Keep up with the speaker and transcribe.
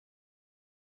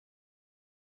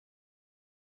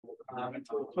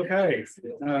Okay.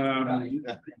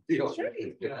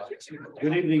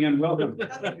 Good evening and welcome.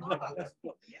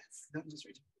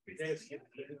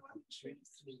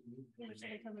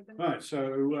 Right, so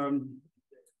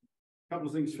a couple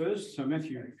of things first. So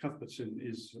Matthew Cuthbertson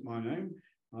is my name.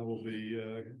 I will be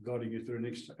guiding you through the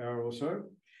next hour or so.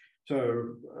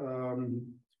 So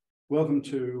welcome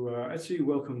to ATSE,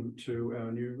 welcome to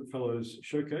our new Fellows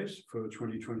Showcase for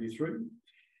 2023.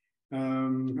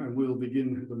 And we'll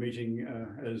begin the meeting,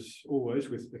 as always,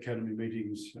 with Academy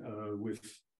meetings with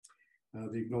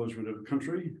the acknowledgement of the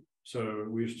country. So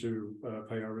we used to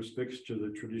pay our respects to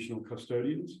the traditional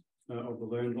custodians of the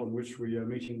land on which we are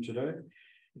meeting today,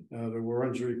 the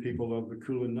Wurundjeri people of the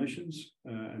Kulin Nations,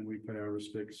 and we pay our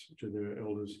respects to their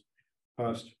elders,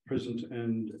 past, present,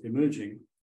 and emerging.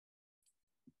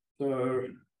 So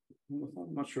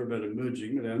I'm not sure about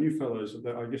emerging, but our new fellows,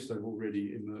 I guess they've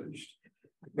already emerged.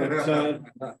 But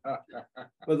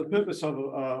the purpose of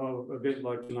a event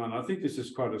like tonight, I think this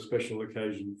is quite a special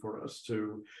occasion for us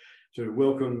to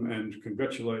welcome and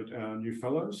congratulate our new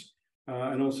fellows,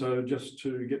 and also just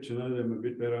to get to know them a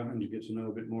bit better and to get to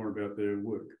know a bit more about their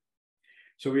work.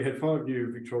 So we had 5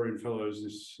 new Victorian fellows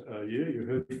this year. You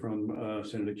heard from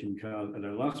Senator Kim Carr at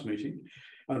our last meeting.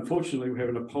 Unfortunately, we have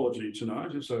an apology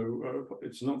tonight, so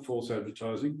it's not false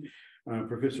advertising.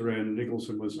 Professor Ann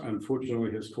Nicholson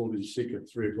unfortunately has called in sick at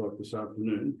 3 o'clock this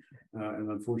afternoon, and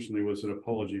unfortunately was an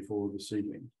apology for this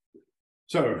evening.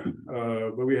 So,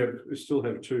 but we still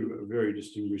have 2 very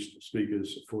distinguished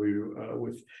speakers for you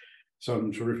with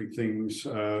some terrific things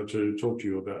to talk to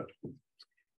you about.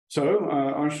 So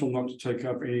I shall not take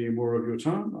up any more of your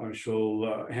time. I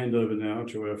shall hand over now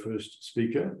to our first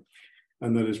speaker,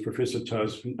 and that is Professor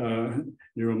Thas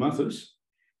Nirmalathas.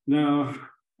 Now,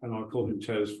 and I'll call him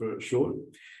Thas for short.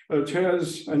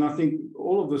 Thas, and I think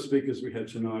all of the speakers we had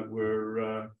tonight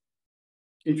were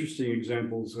interesting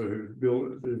examples who've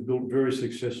built very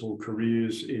successful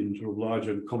careers in sort of large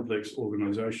and complex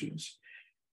organisations.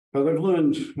 But they've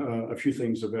learned a few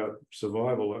things about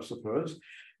survival, I suppose.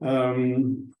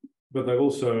 But they've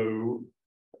also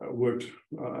worked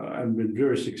and been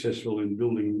very successful in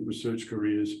building research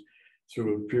careers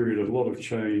through a period of a lot of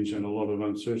change and a lot of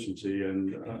uncertainty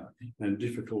and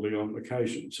difficulty on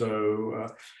occasion. So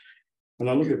when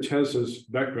I look at Thas's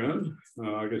background,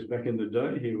 I guess back in the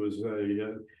day, he was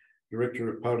a director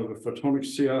of part of the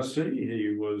photonics CRC.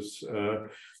 He was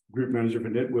group manager for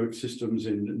network systems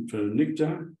for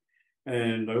NICTA.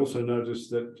 And I also noticed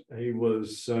that he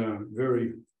was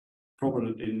very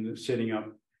prominent in setting up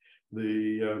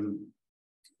the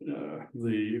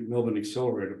Melbourne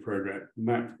Accelerator Program,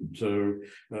 MAP, so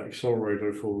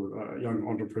accelerator for young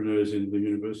entrepreneurs in the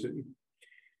university.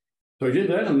 So he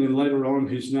did that, and then later on,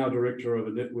 he's now director of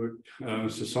a Network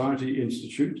Society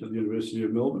Institute at the University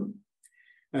of Melbourne.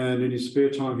 And in his spare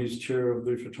time, he's chair of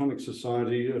the Photonics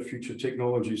Society Future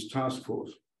Technologies Task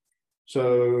Force.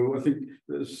 So I think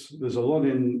there's a lot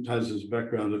in Thas's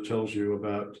background that tells you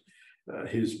about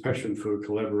his passion for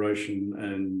collaboration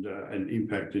and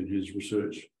impact in his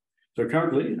research. So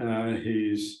currently,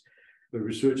 he's the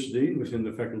research dean within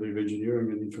the Faculty of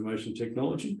Engineering and Information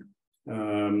Technology.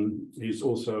 He's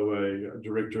also a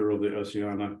director of the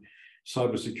Oceania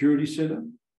Cybersecurity Centre,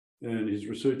 and his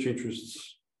research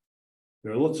interests,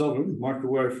 there are lots of them: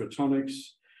 microwave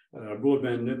photonics,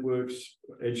 broadband networks,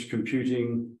 edge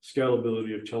computing,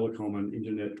 scalability of telecom and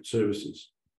internet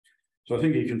services. So I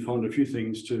think he can find a few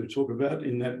things to talk about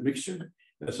in that mixture.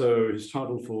 So his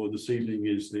title for this evening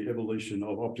is The Evolution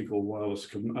of Optical Wireless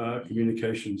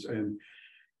Communications and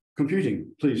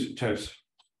Computing. Please, Thas.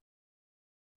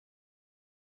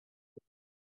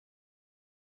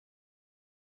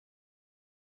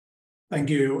 Thank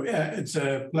you. It's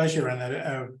a pleasure and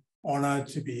an honor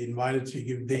to be invited to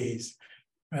give these.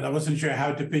 And I wasn't sure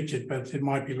how to pitch it, but it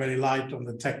might be very light on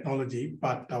the technology,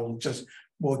 but I will just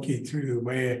walk you through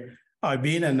where I've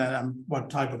been and what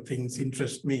type of things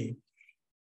interest me.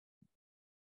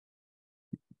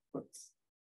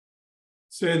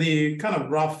 So the kind of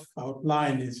rough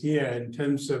outline is here in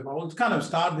terms of, I'll kind of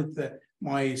start with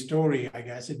my story, I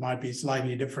guess. It might be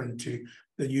slightly different to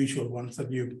the usual ones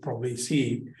that you probably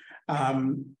see.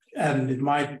 And it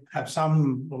might have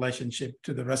some relationship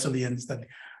to the resilience that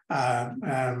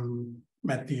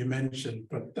Matthew mentioned,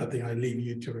 but I think I leave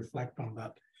you to reflect on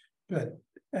that. But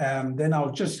then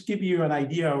I'll just give you an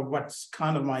idea of what's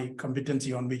kind of my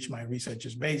competency on which my research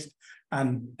is based,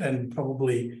 and then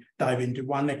probably dive into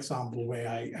one example where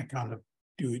I kind of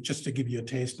do it just to give you a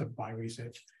taste of my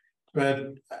research.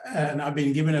 And I've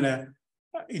been given an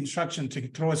instruction to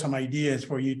throw some ideas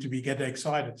for you to get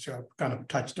excited. So I've kind of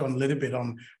touched on a little bit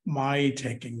on my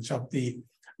takings of the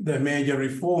the major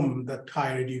reform that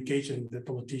higher education, the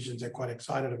politicians are quite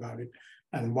excited about it,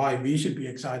 and why we should be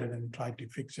excited and try to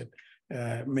fix it.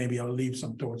 Maybe I'll leave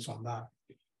some thoughts on that.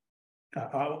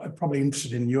 I'm probably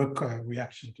interested in your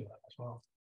reaction to that as well.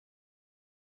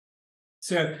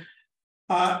 So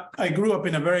I grew up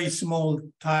in a very small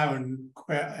town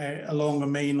along a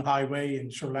main highway in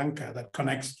Sri Lanka that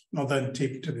connects northern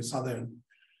tip to the southern.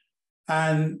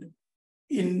 And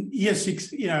in year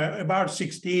 6, about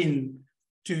 16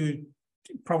 to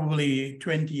probably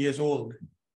 20 years old,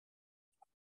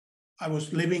 I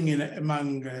was living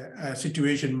among a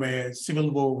situation where civil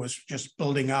war was just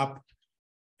building up.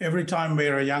 Every time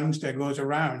where a youngster goes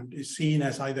around is seen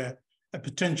as either a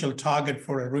potential target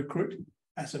for a recruit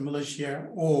as a militia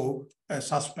or a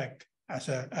suspect as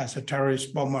a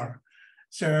terrorist bomber.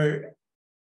 So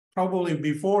probably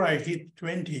before I hit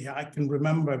 20, I can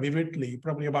remember vividly,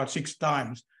 probably about 6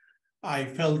 times, I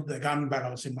felt the gun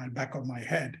barrels in my back of my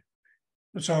head.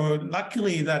 So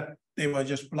luckily that they were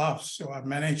just bluffs, so I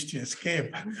managed to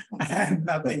escape and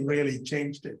nothing really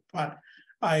changed it. But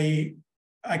I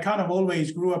kind of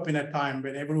always grew up in a time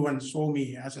when everyone saw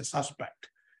me as a suspect.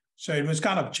 So it was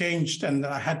kind of changed, and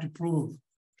I had to prove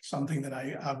something that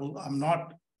I'm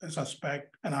not a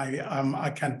suspect, and I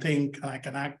can think and I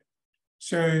can act.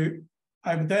 So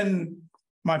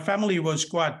my family was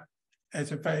quite,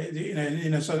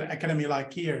 in a sort of academy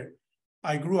like here,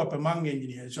 I grew up among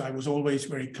engineers, so I was always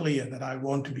very clear that I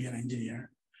want to be an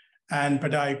engineer.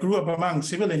 But I grew up among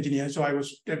civil engineers, so I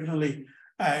was definitely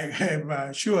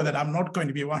sure that I'm not going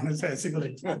to be one as a civil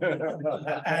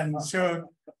engineer. And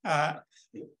so,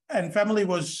 and family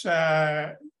was,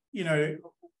 can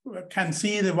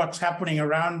see what's happening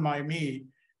around me.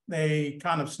 They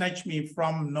kind of snatched me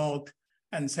from north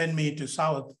and sent me to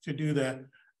south to do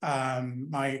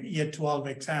my year 12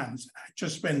 exams. I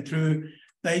just went through.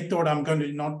 They thought I'm going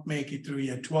to not make it through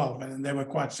year 12, and they were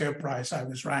quite surprised. I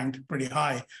was ranked pretty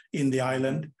high in the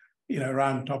island,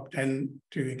 around top 10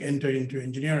 to enter into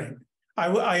engineering.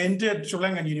 I entered Sri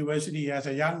Lankan University as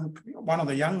one of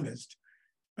the youngest,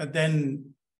 but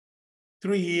then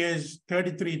 3 years,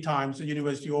 33 times the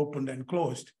university opened and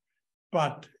closed,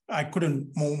 but I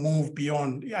couldn't move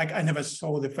beyond. I never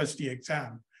saw the first year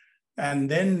exam. And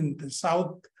then the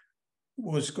South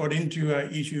got into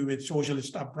an issue with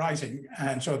socialist uprising.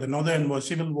 And so the Northern was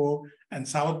civil war, and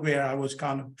South where I was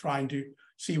kind of trying to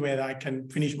see where I can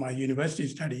finish my university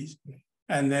studies.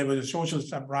 And there was a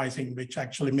socialist uprising, which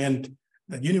actually meant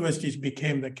that universities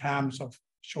became the camps of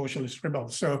socialist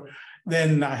rebels. So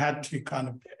then I had to kind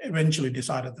of eventually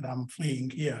decided that I'm fleeing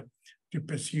here to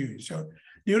pursue. So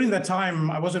during that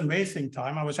time, I wasn't wasting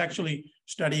time. I was actually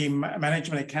studying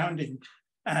management accounting.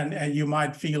 And you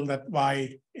might feel that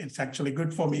why it's actually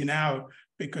good for me now,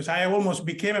 because I almost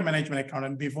became a management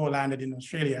accountant before I landed in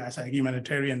Australia as a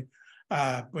humanitarian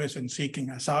person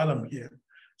seeking asylum here.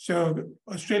 So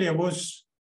Australia was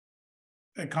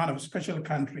a kind of special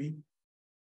country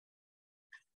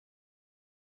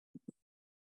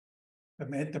that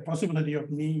made the possibility of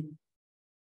me,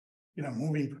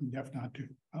 moving from Jaffna to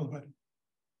Melbourne.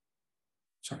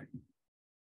 Sorry.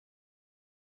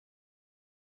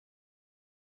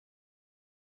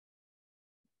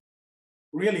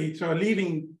 Really, so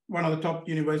leaving one of the top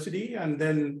university and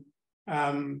then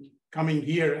coming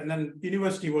here, and then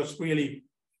university was really,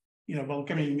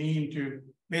 welcoming me into,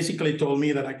 basically told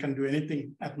me that I can do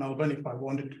anything at Melbourne if I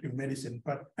wanted to do medicine.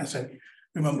 But as I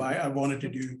remember, I wanted to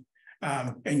do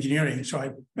engineering. So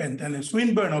I went, and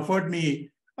Swinburne offered me,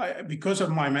 because of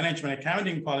my management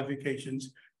accounting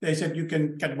qualifications, they said you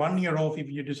can get 1 year off if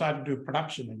you decide to do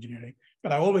production engineering.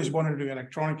 But I always wanted to do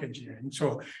electronic engineering.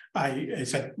 So I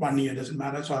said 1 year doesn't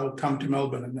matter. So I will come to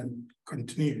Melbourne and then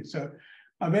continue. So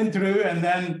I went through, and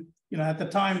then, at the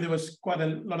time there was quite a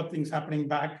lot of things happening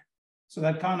back. So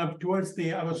that kind of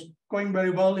I was going very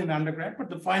well in undergrad, but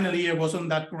the final year wasn't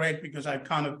that great because I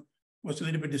kind of was a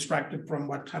little bit distracted from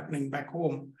what's happening back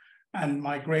home. And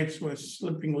my grades were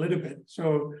slipping a little bit.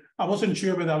 So I wasn't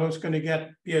sure whether I was going to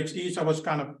get PhDs. I was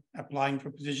kind of applying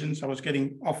for positions. I was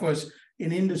getting offers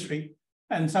in industry.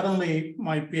 And suddenly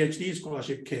my PhD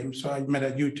scholarship came. So I made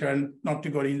a U-turn not to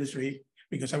go to industry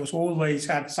because I was always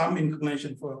had some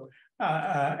inclination for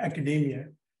academia.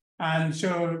 And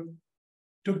so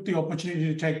took the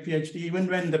opportunity to take PhD. Even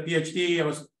when the PhD, I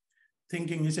was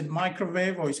thinking, is it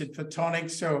microwave or is it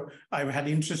photonics? So I had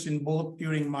interest in both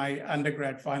during my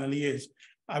undergrad final years.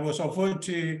 I was offered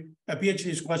a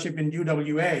PhD scholarship in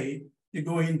UWA to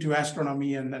go into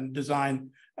astronomy and then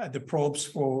design the probes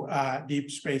for deep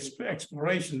space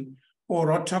exploration. Or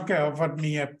Rotoka offered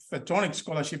me a photonics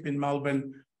scholarship in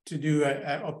Melbourne to do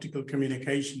optical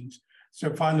communications.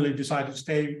 So finally decided to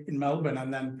stay in Melbourne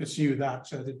and then pursue that.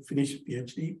 So I finished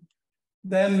PhD.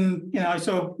 Then, I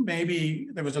saw maybe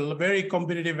there was a very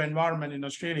competitive environment in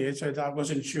Australia, so I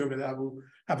wasn't sure whether I will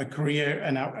have a career,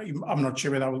 and I'm not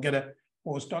sure whether I will get a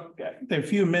postdoc. The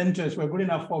few mentors were good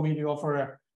enough for me to offer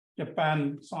a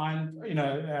Japan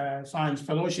science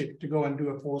fellowship to go and do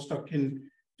a postdoc in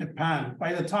Japan.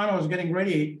 By the time I was getting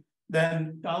ready,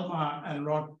 then Dalma and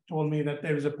Rod told me that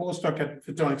there is a postdoc at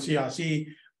Photonics CRC.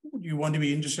 You want to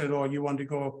be interested, or you want to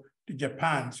go to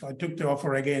Japan? So I took the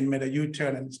offer again, made a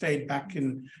U-turn, and stayed back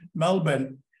in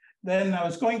Melbourne. Then I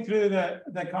was going through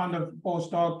the kind of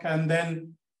postdoc, and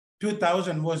then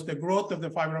 2000 was the growth of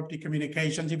the fiber optic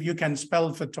communications. If you can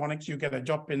spell photonics, you get a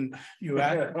job in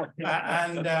US.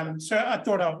 So I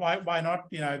thought, why not?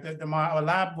 Our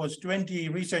lab was 20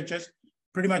 researchers,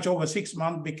 pretty much over 6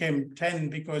 months became 10,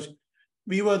 because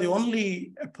we were the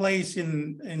only place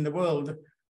in the world.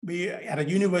 We had a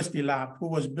university lab who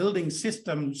was building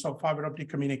systems of fiber optic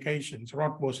communications.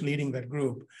 Rod was leading that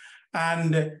group.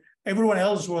 And everyone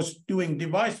else was doing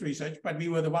device research, but we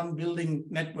were the one building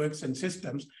networks and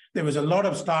systems. There was a lot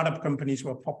of startup companies who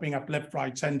were popping up left,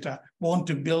 right, center, want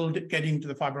to get into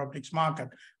the fiber optics market.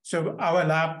 So our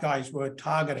lab guys were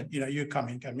targeted, you come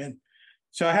in.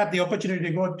 So I had the opportunity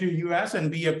to go to US and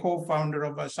be a co-founder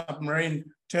of a submarine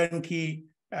turnkey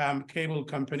cable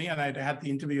company. And I had the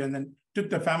interview and then took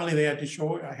the family there to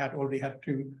show. I had already had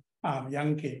 2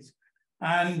 young kids.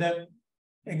 And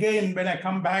again, when I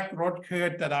come back, Rod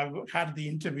heard that I had the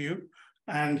interview,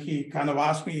 and he kind of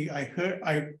asked me, I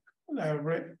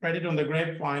read it on the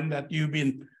grapevine that you've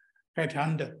been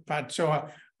headhunted. But so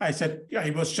I said, yeah,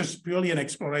 it was just purely an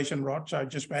exploration, Rod. So I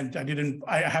just went,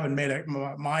 I haven't made up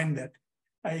my mind that.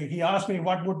 He asked me,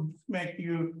 what would make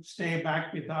you stay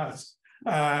back with us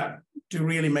to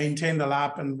really maintain the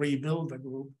lab and rebuild the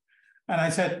group? And I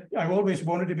said, I've always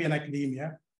wanted to be in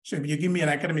academia. So if you give me an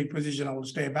academic position, I will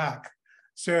stay back.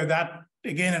 So that,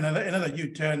 again, another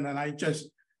U-turn, and I just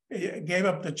gave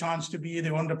up the chance to be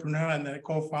the entrepreneur and the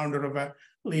co-founder of a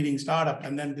leading startup,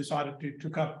 and then decided to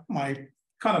took up my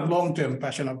kind of long-term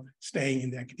passion of staying in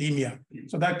the academia.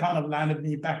 So that kind of landed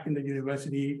me back in the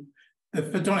university. The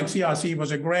Photonics CRC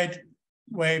was a great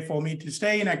way for me to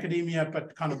stay in academia,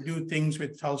 but kind of do things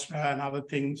with Telstra and other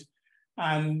things.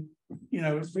 And,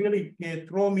 really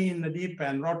throw me in the deep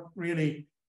end. Rod really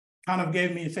kind of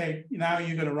gave me, say, now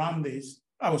you're going to run this.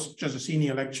 I was just a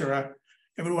senior lecturer.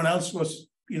 Everyone else was,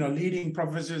 leading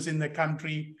professors in the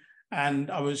country.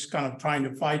 And I was kind of trying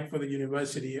to fight for the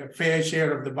university, a fair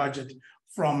share of the budget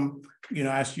from,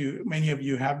 as many of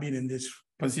you have been in this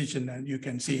position, and you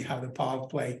can see how the power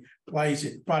play plays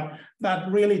it. But that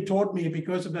really taught me,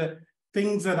 because of the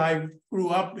things that I grew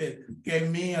up with, gave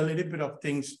me a little bit of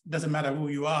things. Doesn't matter who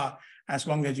you are, as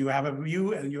long as you have a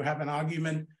view and you have an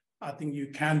argument, I think you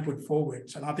can put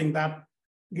forwards. And I think that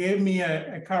gave me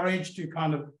a courage to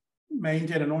kind of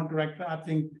maintain an on-director. I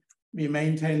think we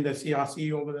maintained the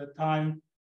CRC over the time.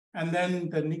 And then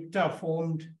the NICTA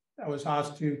formed. I was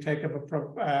asked to take up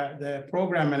the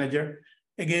program manager.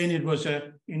 Again, it was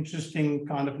an interesting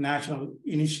kind of national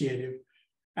initiative.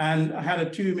 And I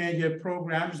had 2 major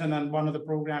programs, and then one of the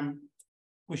program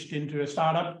pushed into a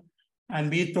startup. And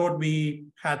we thought we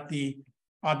had the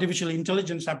artificial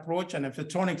intelligence approach and a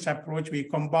photonics approach. We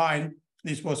combined.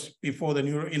 This was before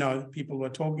the people were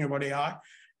talking about AI.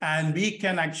 And we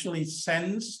can actually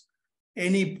sense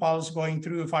any pulse going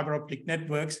through fiber optic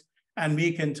networks, and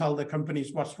we can tell the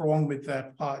companies what's wrong with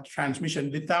the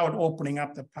transmission without opening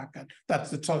up the packet. That's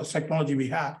the technology we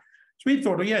had. So we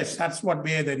thought, yes, that's where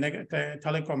the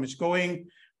telecom is going.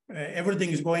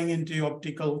 Everything is going into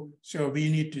optical, so we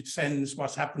need to sense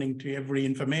what's happening to every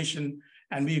information.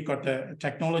 And we've got a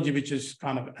technology which is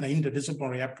kind of an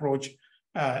interdisciplinary approach,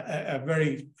 a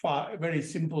very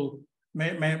simple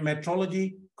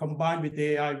metrology combined with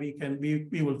AI.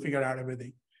 We will figure out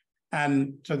everything.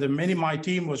 And so my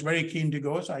team was very keen to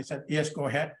go. So I said, yes, go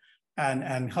ahead,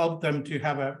 and help them to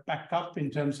have a backup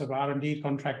in terms of R&D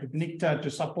contract with NICTA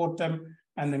to support them,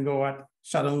 and then go out.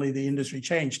 Suddenly the industry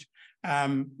changed.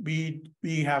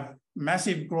 We have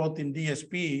massive growth in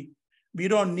DSP. We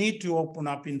don't need to open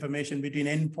up information between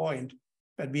endpoint,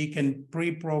 but we can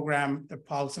pre-program the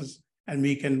pulses, and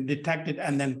we can detect it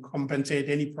and then compensate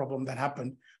any problem that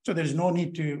happened. So there's no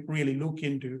need to really look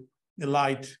into the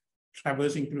light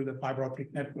traversing through the fiber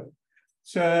optic network.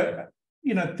 So,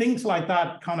 things like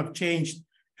that kind of changed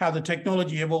how the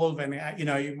technology evolved.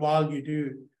 And, while you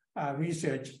do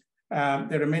research,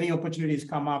 there are many opportunities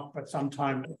come up, but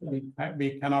sometimes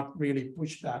we cannot really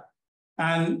push that.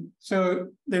 And so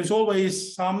there's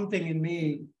always something in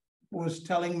me was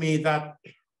telling me that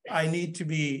I need to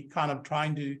be kind of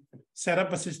trying to set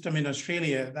up a system in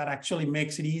Australia that actually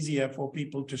makes it easier for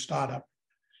people to start up.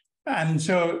 And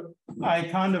so I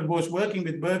kind of was working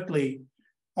with Berkeley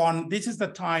on, this is the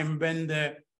time when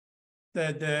the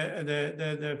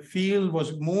field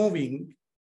was moving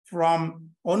from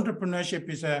entrepreneurship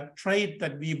is a trait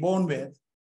that we're born with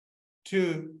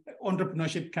to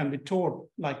entrepreneurship can be taught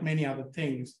like many other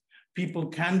things. People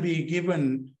can be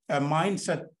given a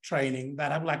mindset training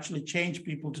that will actually change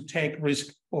people to take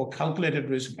risk or calculated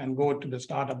risk and go to the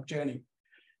startup journey.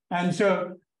 And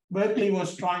so Berkeley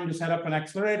was trying to set up an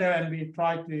accelerator, and we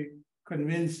tried to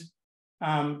convince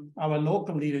our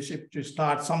local leadership to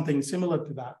start something similar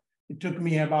to that. It took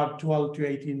me about 12 to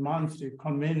 18 months to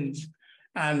convince,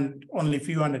 and only a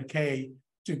few $100K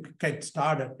to get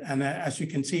started. And as you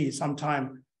can see,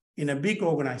 sometimes in a big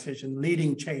organization,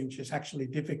 leading change is actually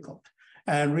difficult,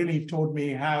 and really taught me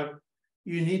how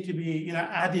you need to be,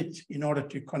 at it in order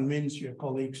to convince your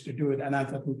colleagues to do it. And I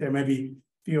think there may be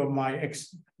a few of my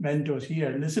ex-mentors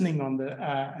here listening on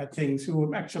the things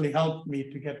who actually helped me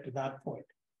to get to that point.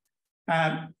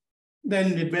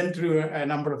 Then it went through a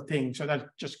number of things. So that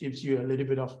just gives you a little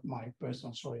bit of my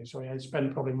personal story. So I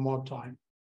spent probably more time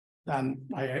than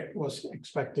I was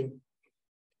expecting.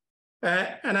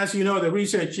 And as you know, the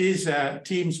research is a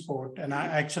team sport. And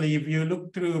actually, if you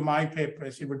look through my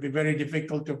papers, it would be very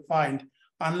difficult to find,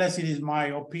 unless it is my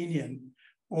opinion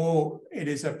or it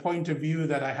is a point of view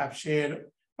that I have shared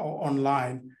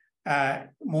online.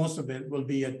 Most of it will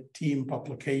be a team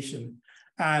publication.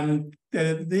 And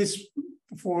this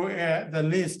for the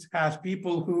list has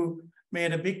people who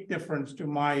made a big difference to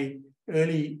my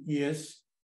early years,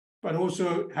 but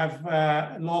also have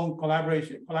long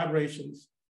collaborations.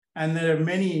 And there are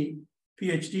many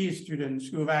PhD students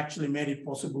who have actually made it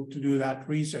possible to do that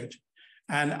research.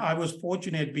 And I was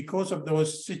fortunate because of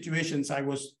those situations I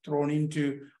was thrown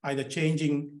into, either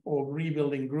changing or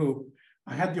rebuilding group.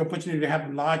 I had the opportunity to have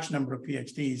a large number of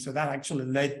PhDs. So that actually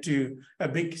led to a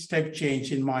big step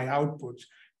change in my outputs.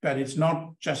 But it's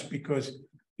not just because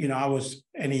I was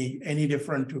any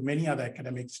different to many other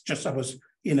academics, just I was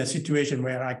in a situation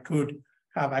where I could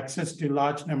have access to a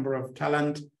large number of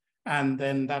talent, and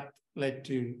then that led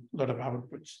to a lot of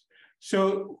outputs.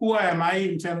 So who am I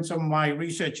in terms of my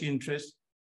research interest?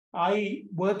 I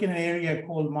work in an area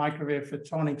called microwave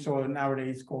photonics, or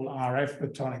nowadays called RF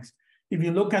photonics. If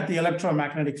you look at the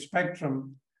electromagnetic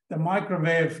spectrum, the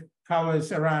microwave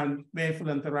covers around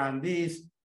wavelength around these,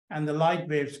 and the light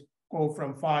waves go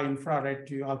from far infrared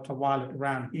to ultraviolet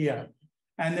around here.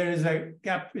 And there is a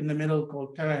gap in the middle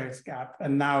called terahertz gap,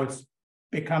 and now it's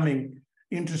becoming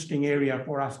interesting area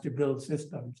for us to build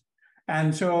systems.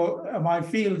 And so my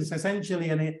field is essentially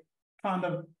a kind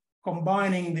of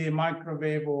combining the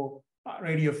microwave or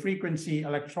radio frequency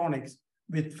electronics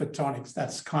with photonics.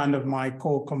 That's kind of my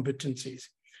core competencies.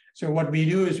 So what we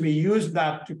do is we use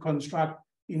that to construct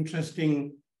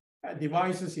interesting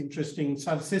devices, interesting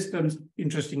systems,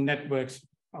 interesting networks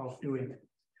of doing it.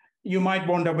 You might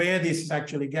wonder where this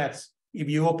actually gets. If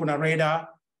you open a radar,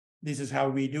 this is how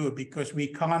we do it, because we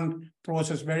can't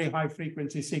process very high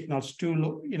frequency signals too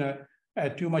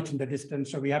much in the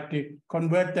distance. So we have to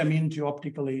convert them into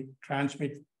optically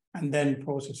transmit and then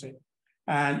process it.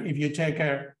 And if you take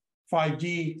a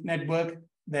 5G network,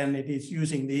 then it is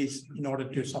using these in order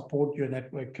to support your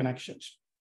network connections.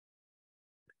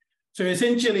 So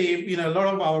essentially, a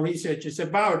lot of our research is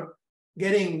about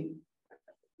getting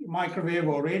microwave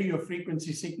or radio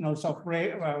frequency signals of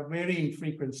varying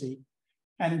frequency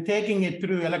and taking it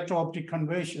through electro-optic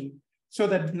conversion, so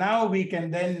that now we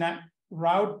can then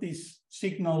route this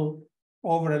signal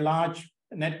over a large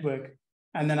network,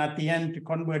 and then at the end to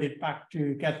convert it back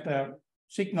to get the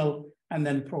signal and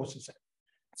then process it.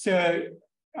 So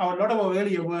a lot of our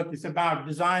earlier work is about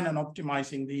design and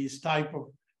optimizing these type of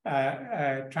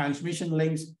transmission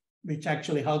links, which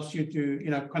actually helps you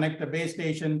to connect the base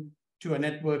station to a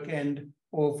network end,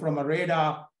 or from a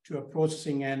radar to a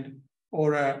processing end,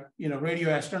 or a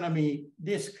radio astronomy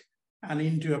disk and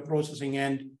into a processing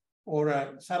end, or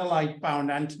a satellite bound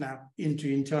antenna into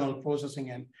internal processing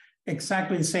end.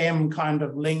 Exactly the same kind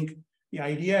of link. The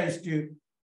idea is to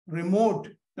remote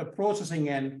the processing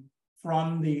end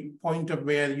from the point of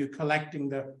where you're collecting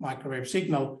the microwave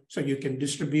signal, so you can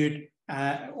distribute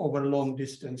over a long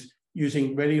distance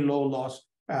using very low loss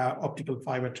optical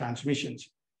fiber transmissions.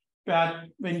 But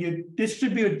when you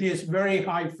distribute this very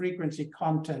high frequency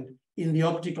content in the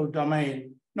optical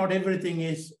domain, not everything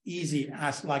is easy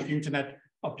as like internet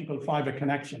optical fiber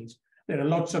connections. There are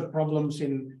lots of problems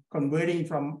in converting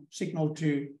from signal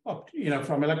to,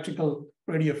 from electrical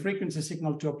radio frequency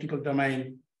signal to optical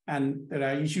domain. And there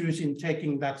are issues in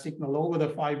taking that signal over the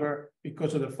fiber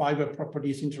because of the fiber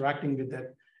properties interacting with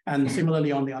it, and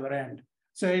similarly on the other end.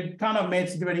 So it kind of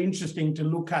makes it very interesting to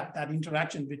look at that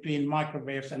interaction between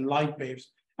microwaves and light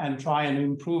waves and try and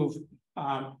improve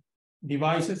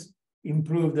devices,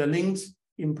 improve the links,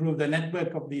 improve the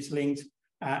network of these links,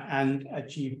 and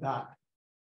achieve that.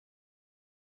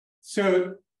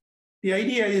 So the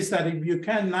idea is that if you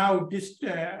can now just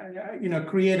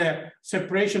create a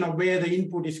separation of where the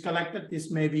input is collected,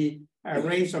 this may be a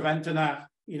rays of antenna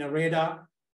in a radar,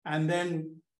 and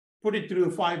then put it through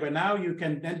fiber. Now you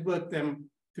can network them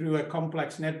through a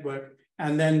complex network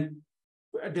and then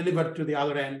deliver to the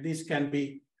other end. This can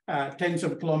be tens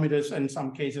of kilometers, in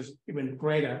some cases even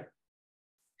greater.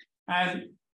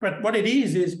 But what it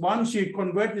is once you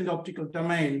convert the optical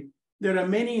domain, there are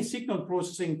many signal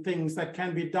processing things that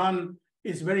can be done.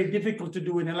 It's very difficult to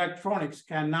do in electronics,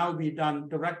 can now be done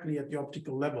directly at the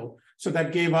optical level. So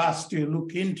that gave us to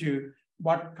look into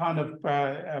what kind of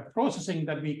processing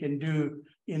that we can do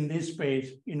in this space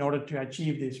in order to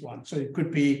achieve this one. So it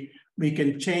could be, we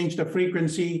can change the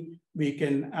frequency, we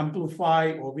can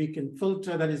amplify, or we can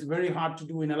filter. That is very hard to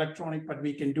do in electronic, but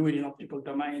we can do it in optical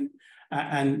domain,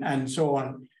 and so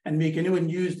on. And we can even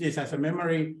use this as a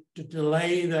memory to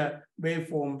delay the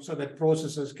waveform so that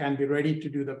processors can be ready to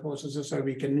do the processor. So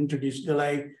we can introduce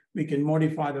delay, we can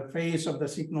modify the phase of the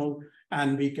signal,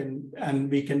 and we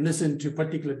can listen to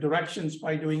particular directions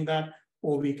by doing that,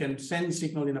 or we can send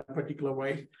signal in a particular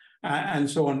way, and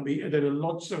so on. There are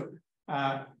lots of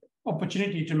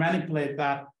opportunity to manipulate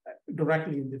that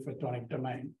directly in the photonic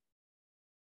domain.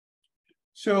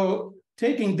 So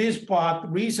taking this part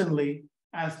recently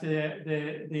as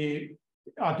the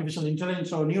artificial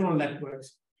intelligence or neural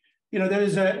networks, there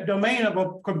is a domain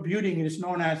of computing. It is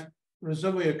known as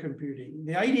reservoir computing.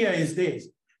 The idea is this: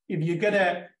 if you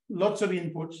get lots of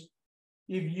inputs,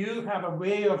 if you have a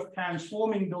way of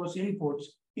transforming those inputs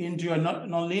into a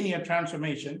nonlinear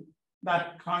transformation,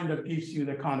 that kind of gives you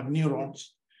the kind of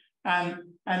neurons.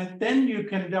 And then you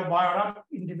can wire up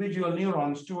individual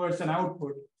neurons towards an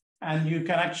output, and you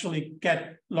can actually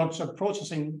get lots of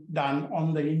processing done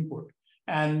on the input.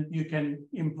 And you can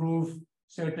improve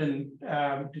certain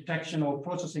detection or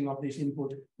processing of this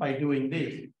input by doing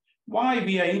this. Why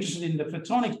we are interested in the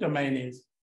photonic domain is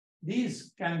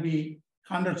these can be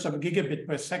hundreds of gigabit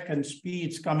per second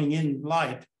speeds coming in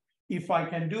light. If I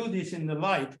can do this in the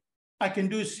light, I can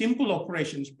do simple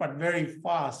operations, but very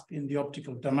fast in the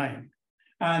optical domain.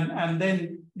 And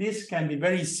then this can be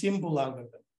very simple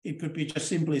algorithm. It could be just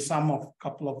simply sum of a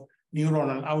couple of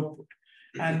neuronal output.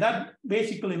 And that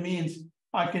basically means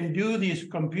I can do this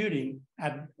computing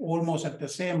at almost at the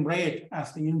same rate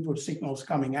as the input signals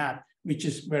coming at, which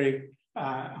is very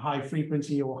high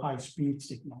frequency or high speed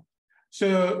signal.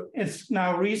 So it's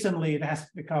now recently, it has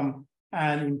become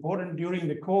an important during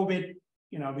the COVID,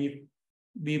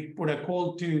 we put a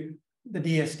call to the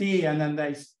DSD, and then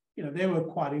they were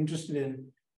quite interested in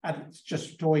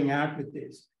just toying out with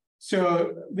this.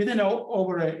 So within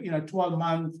over a 12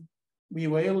 months, we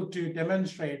were able to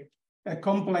demonstrate a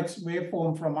complex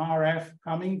waveform from RF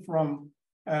coming from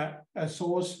a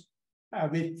source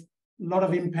with a lot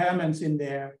of impairments in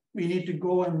there. We need to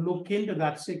go and look into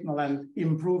that signal and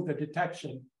improve the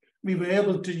detection. We were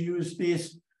able to use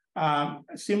this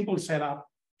simple setup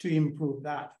to improve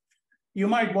that. You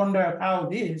might wonder how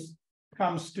this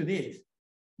comes to this.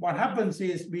 What happens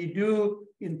is we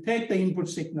take the input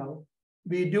signal,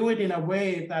 we do it in a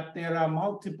way that there are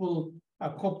multiple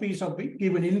copies of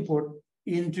given input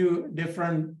into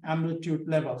different amplitude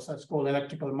levels. That's called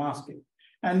electrical masking.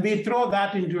 And we throw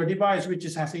that into a device which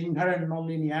has inherent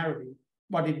nonlinearity.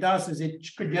 What it does is it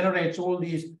generates all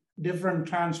these different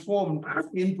transformed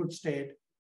input state.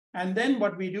 And then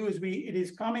what we do is it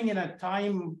is coming in a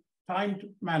timed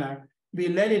manner. We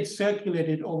let it circulate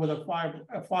it over the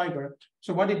fiber.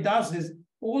 So what it does is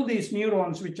all these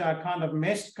neurons, which are kind of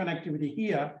meshed connectivity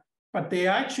here, but they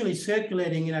are actually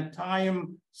circulating in a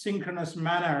time synchronous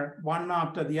manner, one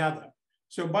after the other.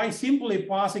 So by simply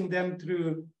passing them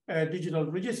through a digital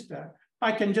register,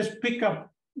 I can just pick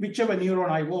up whichever neuron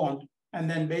I want and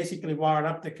then basically wire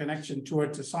up the connection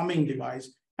towards a summing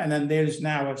device. And then there is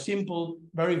now a simple,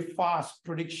 very fast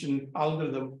prediction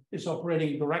algorithm is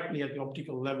operating directly at the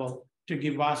optical level to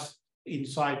give us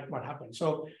insight what happens.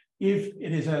 So if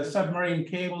it is a submarine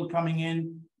cable coming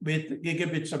in with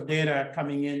gigabits of data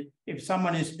coming in, if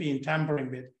someone is being tampering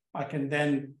with, I can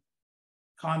then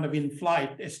kind of in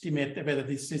flight estimate whether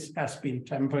this has been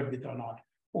tampered with or not.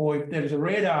 Or if there is a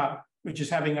radar which is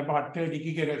having about 30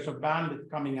 gigahertz of bandwidth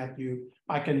coming at you,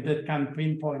 I can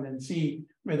pinpoint and see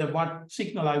whether what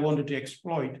signal I wanted to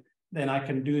exploit then I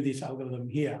can do this algorithm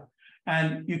here.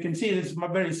 And you can see it's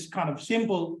very kind of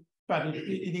simple, but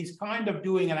it is kind of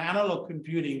doing an analog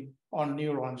computing on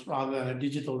neurons rather than a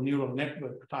digital neural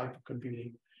network type of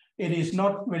computing. It is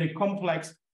not very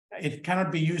complex. It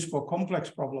cannot be used for complex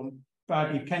problem,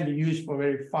 but it can be used for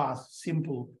very fast,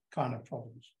 simple kind of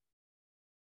problems.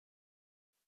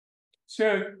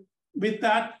 So with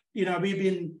that, we've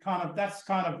been that's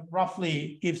kind of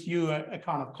roughly gives you a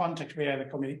kind of context where the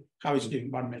committee, how it's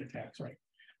doing. 1 minute here, sorry.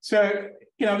 So,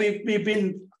 we've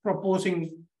been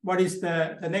proposing what is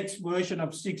the next version of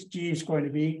 6G is going to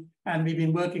be, and we've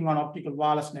been working on optical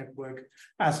wireless network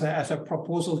as a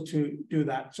proposal to do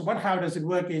that. So how does it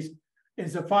work is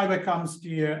the fiber comes to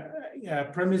your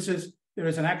premises, there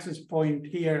is an access point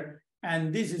here,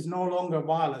 and this is no longer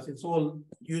wireless, it's all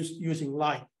using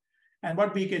light. And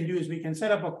what we can do is we can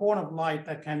set up a cone of light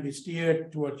that can be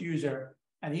steered towards user,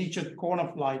 and each cone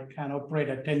of light can operate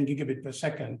at 10 gigabit per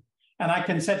second. And I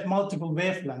can set multiple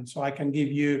wavelengths, so I can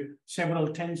give you several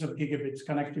tens of gigabits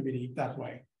connectivity that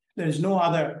way. There is no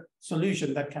other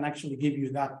solution that can actually give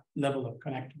you that level of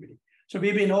connectivity. So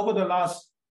we've been, over the last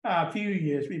few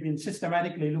years, we've been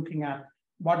systematically looking at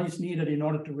what is needed in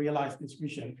order to realize this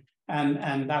vision.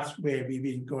 And that's where we've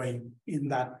been going in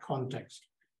that context.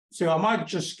 So I might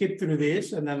just skip through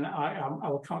this, and then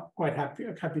I'll quite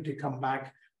happy to come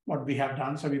back what we have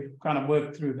done. So we've kind of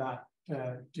worked through that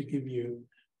to give you.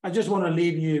 I just want to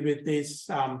leave you with this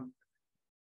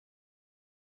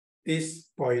this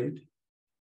point.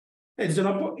 It's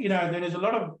there is a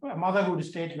lot of motherhood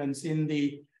statements in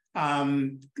the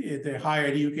higher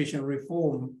education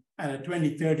reform, and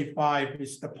 2035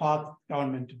 is the path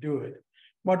government to do it.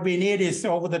 What we need is,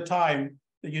 over the time,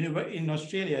 in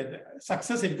Australia,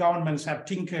 successive governments have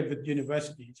tinkered with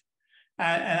universities.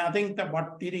 And I think that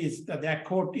what it is that their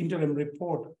court interim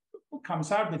report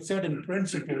comes out with certain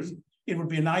principles. It would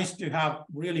be nice to have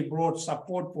really broad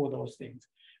support for those things.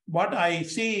 What I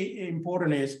see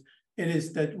important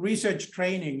is that research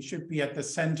training should be at the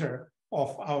center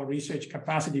of our research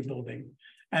capacity building.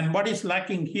 And what is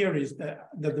lacking here is that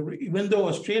even though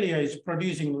Australia is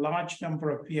producing large number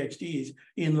of PhDs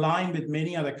in line with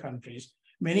many other countries,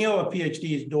 many of our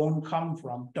PhDs don't come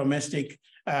from domestic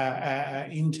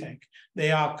intake.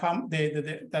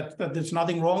 There's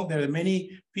nothing wrong. There are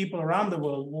many people around the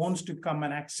world who wants to come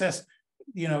and access,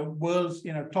 world's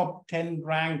top 10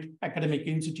 ranked academic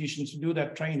institutions to do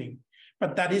that training.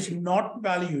 But that is not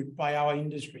valued by our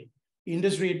industry.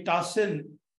 Industry doesn't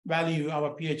value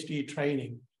our PhD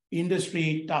training.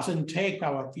 Industry doesn't take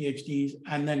our PhDs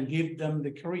and then give them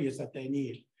the careers that they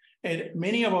need. And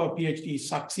many of our PhDs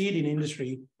succeed in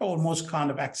industry almost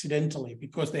kind of accidentally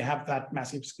because they have that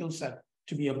massive skill set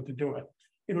to be able to do it.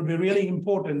 It would be really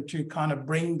important to kind of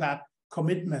bring that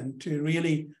commitment to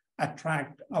really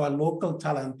attract our local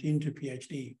talent into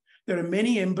PhD. There are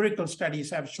many empirical studies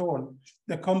have shown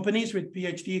the companies with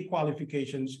PhD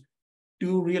qualifications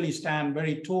do really stand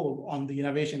very tall on the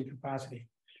innovation capacity.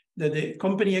 The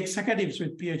company executives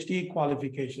with PhD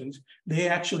qualifications, they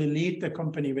actually lead the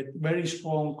company with very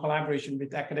strong collaboration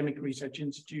with academic research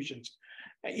institutions.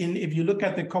 If you look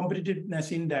at the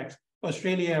competitiveness index,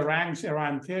 Australia ranks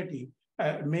around 30.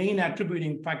 Main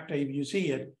attributing factor, if you see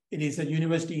it, it is a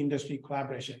university industry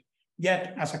collaboration.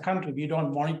 Yet, as a country, we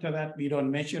don't monitor that, we don't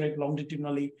measure it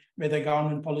longitudinally, whether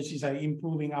government policies are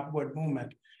improving upward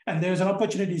movement. And there's an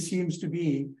opportunity, seems to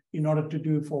be, in order to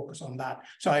do focus on that.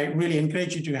 So I really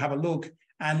encourage you to have a look,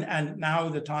 and now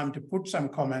the time to put some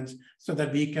comments so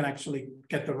that we can actually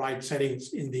get the right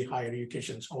settings in the higher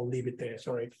education. So I'll leave it there.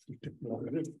 Sorry.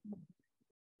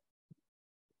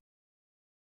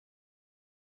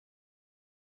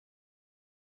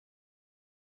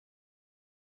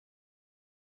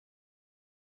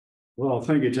 Well,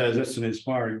 thank you, Thas. That's an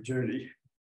inspiring journey.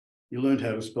 You learned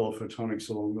how to spell photonics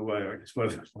along the way, I guess, by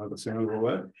the sound of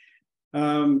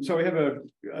it. So we have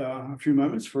a few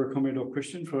moments for a comment or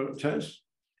question for Thas.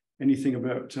 Anything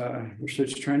about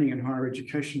research training in higher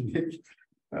education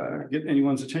get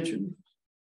anyone's attention?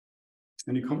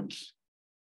 Any comments?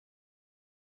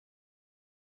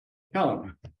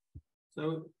 Callum.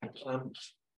 So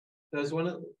there's one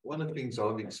of the things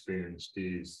I've experienced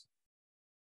is,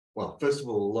 well, first of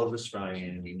all, a lot of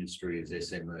Australian industry is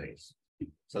SMEs.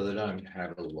 So they don't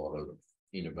have a lot of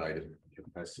innovative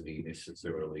capacity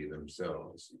necessarily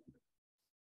themselves.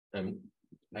 And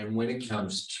when it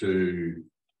comes to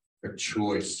a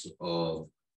choice of,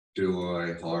 do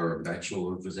I hire a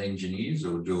Bachelor of Engineers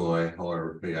or do I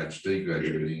hire a PhD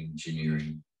graduate in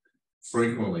engineering,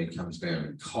 frequently it comes down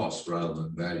to cost rather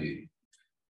than value.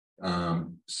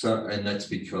 And that's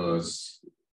because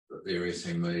they're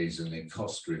SMEs and they're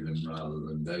cost driven rather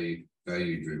than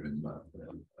value driven, but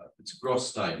it's a gross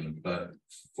statement, but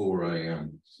for a,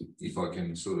 if I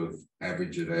can sort of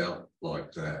average it out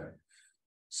like that.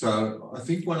 So I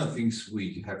think one of the things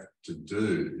we have to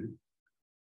do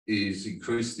is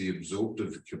increase the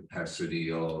absorptive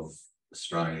capacity of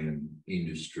Australian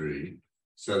industry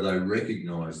so they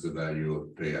recognise the value of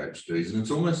PhDs. And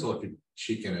it's almost like a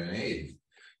chicken and egg.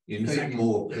 You need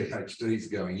more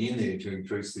PhDs going in there to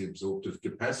increase the absorptive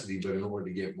capacity, but in order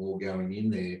to get more going in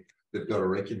there, they've got to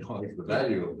recognise the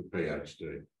value of the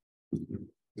PhD.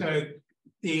 So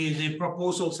the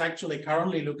proposals actually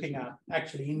currently looking at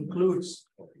actually includes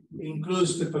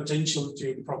the potential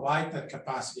to provide that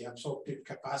capacity, absorptive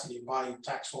capacity by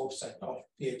tax offset of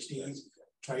PhDs,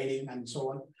 training and so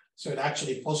on. So it's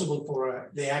actually possible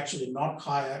for they actually not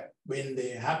hire when they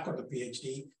have got a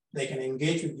PhD. They can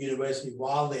engage with university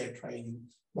while they're training,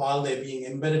 while they're being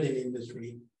embedded in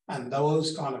industry. And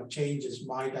those kind of changes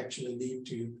might actually lead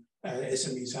to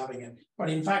SMEs having it. But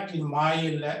in fact, in my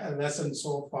lesson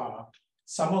so far,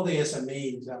 some of the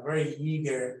SMEs are very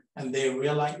eager and they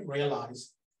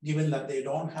realize, given that they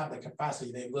don't have the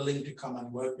capacity, they're willing to come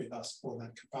and work with us for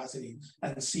that capacity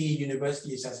and see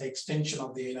universities as an extension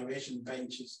of the innovation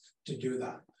benches to do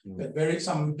that. But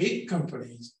some big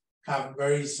companies have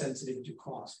very sensitive to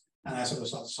cost and as a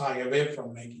result shy away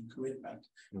from making commitment.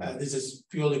 This is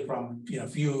purely from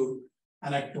few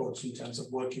anecdotes in terms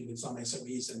of working with some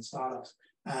SMEs and startups,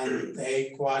 and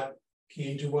they're quite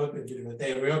keen to work with you, but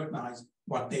they recognize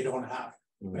what they don't have.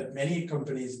 But many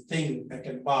companies think they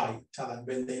can buy talent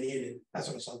when they need it, as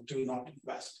a result do not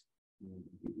invest.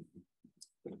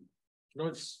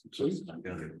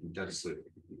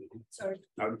 Sorry.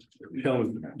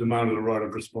 Helen demanded a right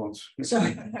of response.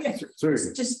 Sorry. Sorry.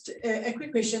 Just a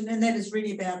quick question, and that is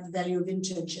really about the value of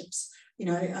internships.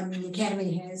 I mean, the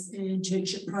Academy has an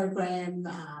internship program,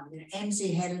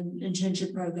 ATSE had an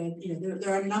internship program.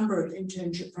 There are a number of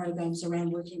internship programs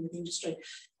around working with industry,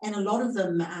 and a lot of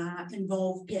them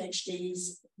involve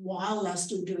PhDs while they're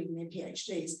still doing their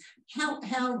PhDs.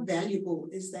 How valuable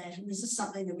is that? And is this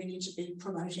something that we need to be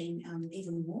promoting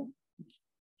even more?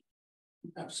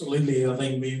 Absolutely. I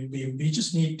think we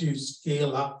just need to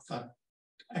scale up that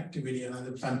activity, and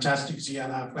it's fantastic to see.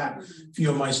 And I've had a few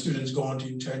of my students go on to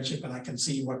internship, and I can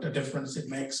see what the difference it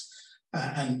makes.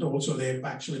 And also, they've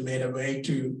actually made a way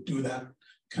to do that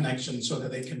connection so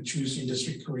that they can choose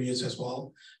industry careers as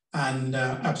well. And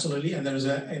absolutely, and there is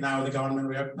now the government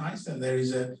recognized, and there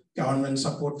is a government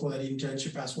support for that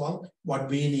internship as well. What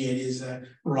we need is a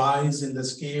rise in the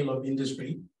scale of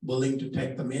industry willing to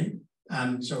take them in.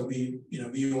 And so we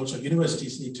also,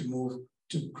 universities need to move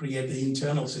to create the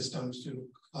internal systems to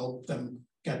help them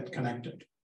get connected.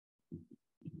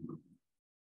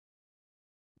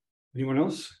 Anyone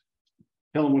else?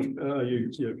 Helen,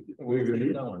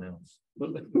 no one else.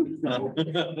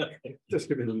 Just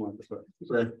give me the microphone.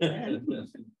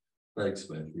 Thanks,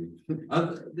 Matthew.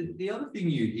 The other thing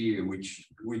you hear, which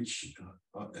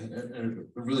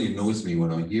really annoys me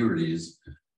when I hear it, is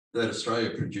that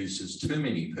Australia produces too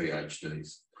many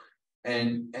PhDs.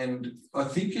 And I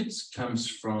think it comes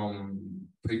from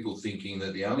people thinking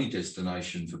that the only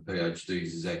destination for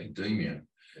PhDs is academia.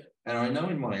 And I know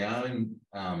in my own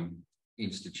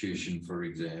institution, for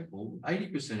example,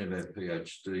 80% of our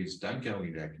PhDs don't go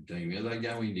into academia, they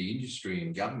go into industry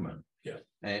and government. Yeah.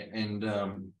 And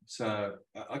so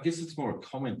I guess it's more a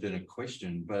comment than a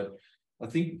question, but I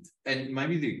think, and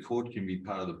maybe the Accord can be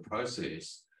part of the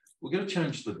process, we've got to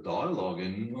change the dialogue.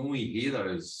 And when we hear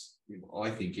those,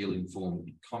 I think,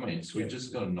 ill-informed comments, we've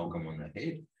just got to knock them on the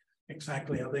head.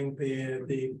 Exactly. I think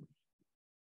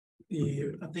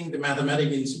I think the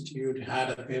Mathematics Institute had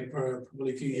a paper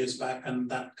probably a few years back, and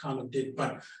that kind of did,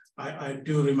 but I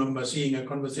do remember seeing a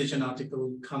conversation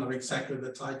article, kind of exactly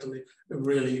the title. It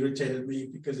really irritated me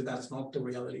because that's not the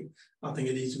reality. I think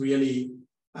it is really,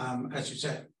 as you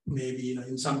said, maybe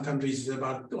in some countries it's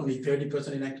about only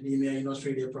 30% in academia. In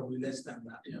Australia, probably less than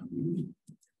that. Yeah.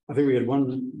 I think we had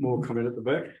one more comment at the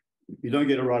back. You don't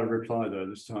get a right of reply though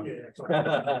this time.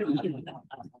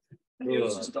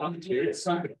 It's just it's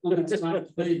and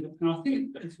I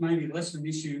think it's maybe less an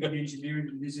issue in engineering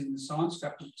than it is in the science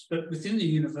faculties, but within the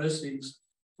universities,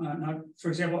 for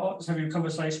example, I was having a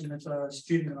conversation with a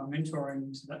student that I'm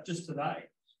mentoring just today,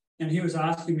 and he was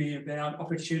asking me about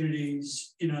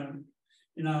opportunities in a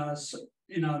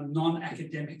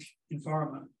non-academic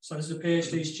environment. So this is a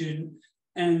PhD student,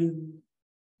 and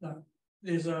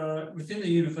within the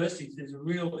universities, there's a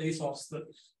real ethos that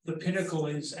the pinnacle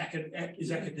is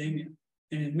academia,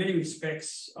 and in many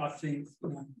respects, I think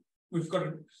we've got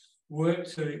to work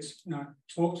to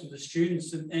talk to the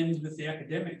students and with the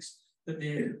academics that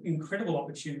there are incredible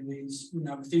opportunities,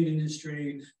 within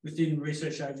industry, within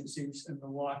research agencies and the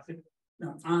like that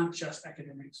aren't just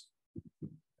academics.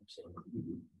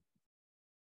 Absolutely.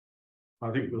 I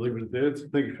think we'll leave it there.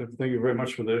 Thank you very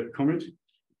much for the comment.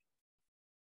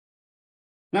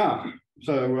 Now,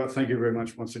 so thank you very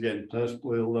much once again.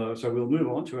 We'll move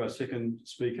on to our second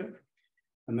speaker,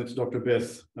 and that's Dr.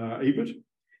 Beth Ebert.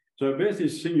 So Beth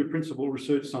is Senior Principal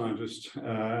Research Scientist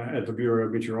at the Bureau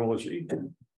of Meteorology,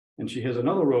 and she has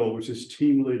another role, which is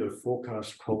Team Leader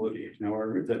Forecast Quality. Now, I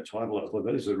read that title, I thought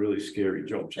that is a really scary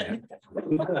job to have.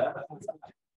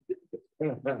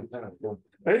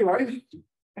 Anyway,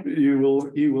 you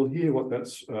will hear what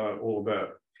that's all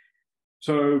about.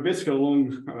 So Beth's got a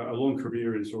long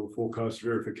career in sort of forecast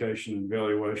verification and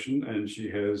valuation, and she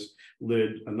has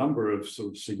led a number of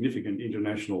sort of significant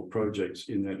international projects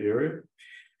in that area.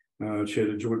 She had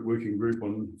a joint working group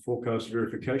on forecast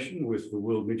verification with the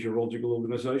World Meteorological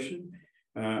Organization,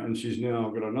 and she's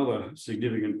now got another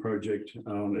significant project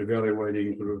on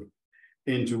evaluating sort of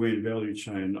end-to-end value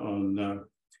chain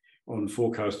on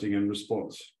forecasting and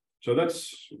response. So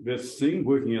that's Beth's thing,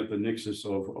 working at the nexus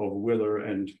of weather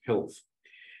and health.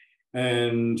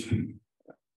 And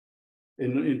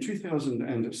in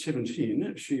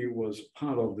 2017, she was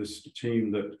part of this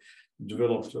team that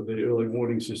developed the early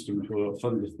warning system for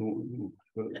thunderstorm,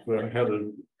 for how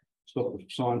to stop the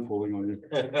sign falling on you.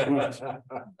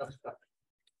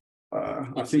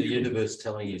 I think the universe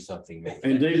telling you something, Mick.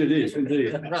 Indeed it is,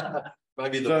 indeed.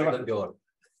 Maybe the will of God.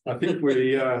 I think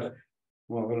we,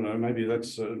 well, I don't know, maybe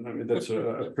that's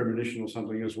a premonition or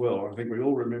something as well. I think we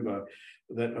all remember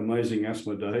that amazing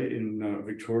asthma day in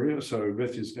Victoria. So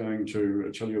Beth is going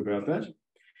to tell you about that.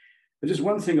 And just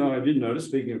one thing I did notice,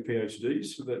 speaking of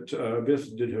PhDs, that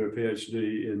Beth did her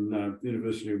PhD in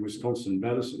University of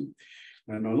Wisconsin-Madison.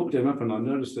 And I looked them up and I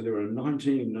noticed that there were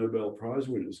 19 Nobel Prize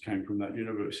winners came from that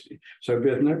university. So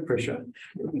Beth, no pressure.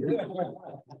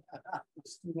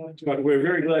 But we're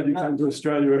very glad you came to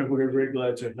Australia, and we're very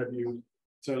glad to have you.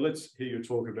 So let's hear you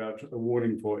talk about a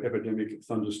warning for epidemic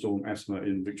thunderstorm asthma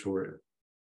in Victoria.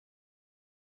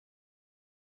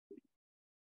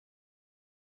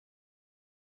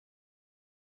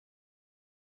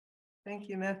 Thank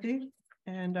you, Matthew.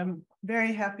 And I'm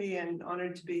very happy and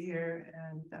honored to be here,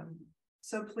 and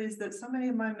so pleased that so many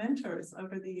of my mentors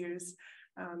over the years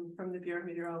from the Bureau of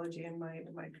Meteorology and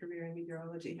my career in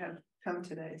meteorology have come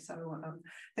today. So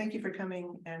thank you for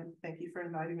coming, and thank you for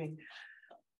inviting me.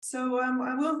 So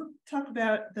I will talk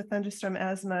about the thunderstorm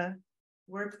asthma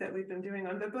work that we've been doing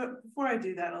on, but before I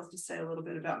do that, I'll just say a little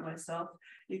bit about myself.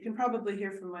 You can probably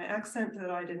hear from my accent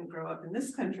that I didn't grow up in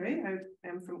this country. I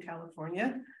am from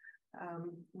California,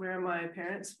 where my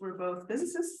parents were both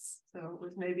physicists, so it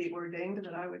was maybe ordained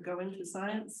that I would go into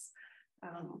science.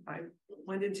 I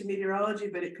went into meteorology,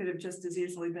 but it could have just as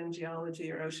easily been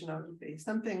geology or oceanography.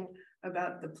 Something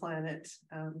about the planet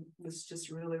was just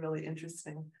really, really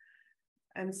interesting.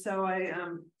 And so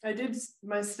I did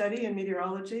my study in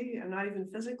meteorology, and not even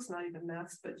physics, not even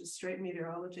maths, but just straight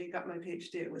meteorology, got my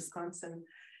PhD at Wisconsin,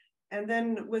 and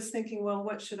then was thinking, well,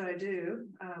 what should I do?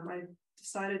 I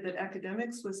decided that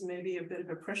academics was maybe a bit of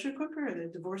a pressure cooker.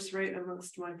 The divorce rate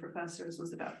amongst my professors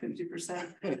was about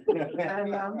 50%.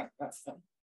 And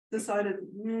decided,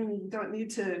 don't need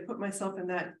to put myself in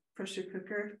that pressure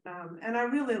cooker. And I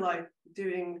really like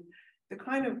doing the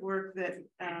kind of work that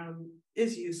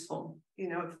is useful. You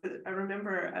know, I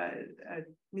remember a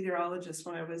meteorologist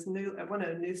when I was new, one of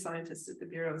the new scientists at the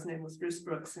Bureau, his name was Bruce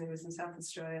Brooks, and he was in South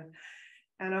Australia.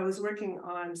 And I was working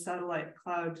on satellite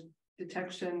cloud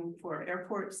detection for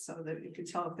airports so that you could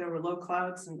tell if there were low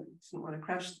clouds and didn't want to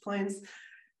crash the planes.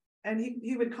 And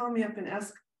he would call me up and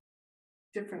ask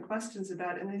different questions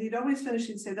about it. And then he'd always finish,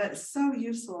 he'd say, that's so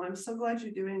useful. I'm so glad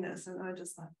you're doing this. And I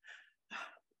just thought,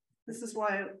 this is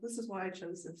why I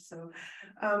chose this. So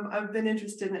I've been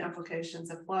interested in applications,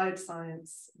 applied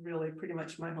science, really pretty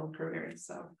much my whole career.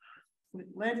 So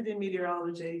landed in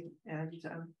meteorology, and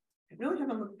I really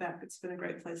haven't looked back. It's been a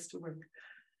great place to work.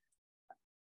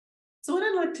 So what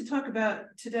I'd like to talk about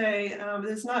today,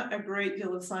 there's not a great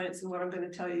deal of science in what I'm going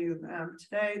to tell you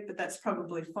today, but that's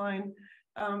probably fine.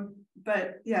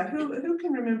 But yeah, who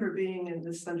can remember being in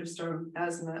this thunderstorm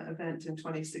asthma event in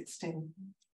 2016?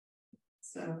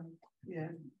 So yeah,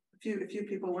 a few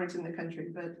people weren't in the country,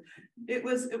 but it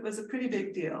was a pretty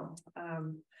big deal.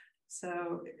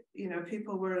 So you know,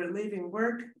 people were leaving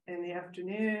work in the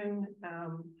afternoon.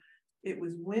 It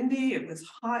was windy, it was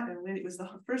hot and windy. It was the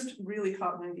first really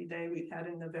hot, windy day we've had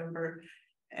in November.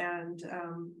 And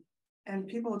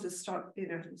people just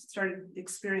started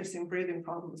experiencing breathing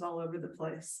problems all over the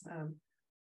place.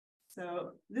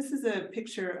 So this is a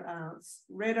picture of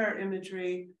radar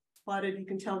imagery plotted. You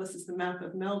can tell this is the map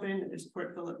of Melbourne. There's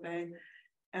Port Phillip Bay.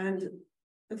 And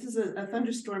this is a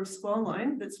thunderstorm squall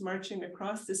line that's marching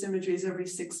across. This imagery is every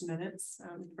 6 minutes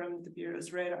from the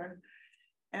Bureau's radar.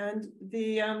 And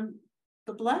the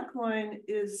black line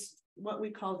is what we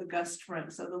call the gust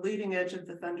front. So the leading edge of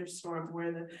the thunderstorm,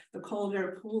 where the cold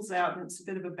air pulls out and it's a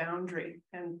bit of a boundary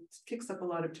and kicks up a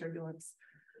lot of turbulence.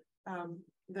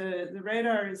 The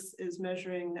radar is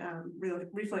measuring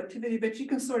reflectivity, but you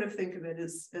can sort of think of it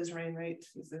as rain rate,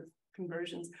 as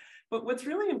conversions. But what's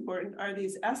really important are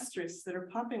these asterisks that are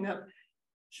popping up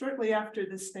shortly after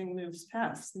this thing moves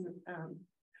past.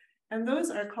 And those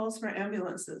are calls for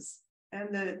ambulances.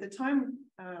 And the time,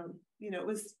 it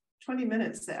was 20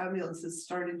 minutes, the ambulances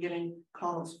started getting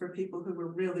calls for people who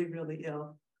were really, really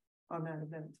ill on that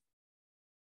event.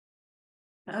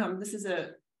 This is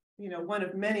one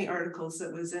of many articles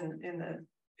that was in the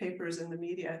papers and the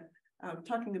media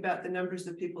talking about the numbers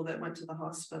of people that went to the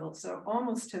hospital. So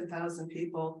almost 10,000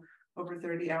 people over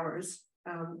 30 hours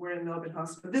were in Melbourne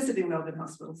hospital, visiting Melbourne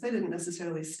hospitals. They didn't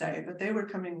necessarily stay, but they were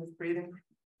coming with breathing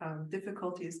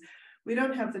difficulties. We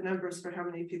don't have the numbers for how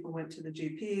many people went to the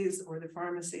GPs or the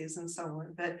pharmacies and so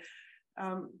on, but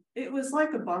it was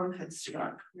like a bomb had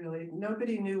struck, really.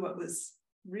 Nobody knew what was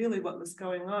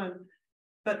going on,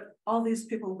 but all these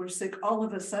people were sick all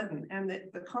of a sudden, and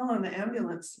the call on the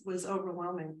ambulance was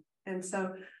overwhelming. And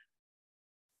so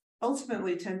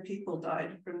ultimately 10 people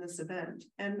died from this event.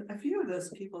 And a few of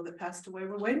those people that passed away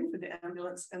were waiting for the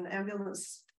ambulance, and the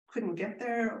ambulance couldn't get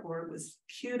there, or it was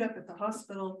queued up at the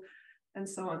hospital, and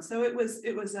so on. So it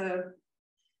was a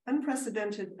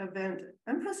unprecedented event,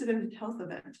 unprecedented health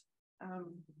event.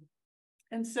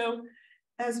 And so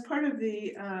as part of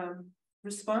the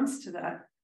response to that,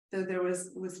 there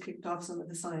was kicked off some of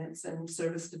the science and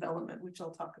service development, which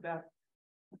I'll talk about.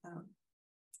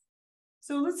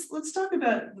 So let's talk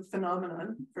about the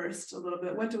phenomenon first a little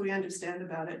bit. What do we understand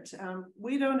about it?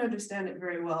 We don't understand it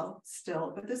very well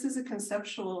still, but this is a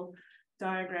conceptual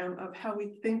diagram of how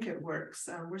we think it works.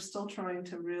 We're still trying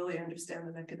to really understand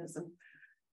the mechanism.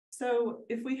 So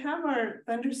if we have our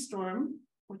thunderstorm,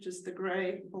 which is the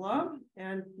gray blob,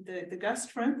 and the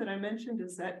gust front that I mentioned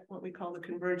is that what we call the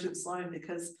convergence line,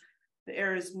 because the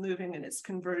air is moving and it's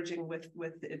converging with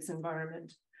its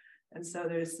environment. And so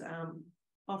there's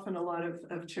often a lot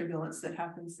of turbulence that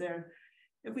happens there.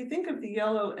 If we think of the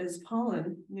yellow as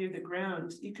pollen near the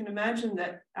ground, you can imagine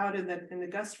that out in the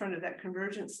gust front of that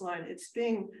convergence line, it's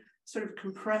being sort of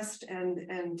compressed and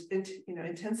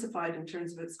intensified in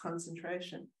terms of its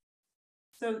concentration.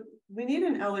 So we need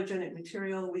an allergenic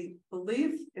material. We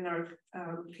believe in our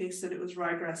case that it was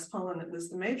ryegrass pollen that was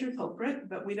the major culprit,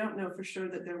 but we don't know for sure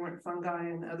that there weren't fungi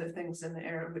and other things in the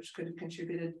air which could have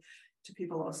contributed to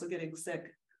people also getting sick.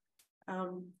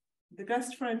 The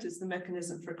gust front is the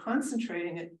mechanism for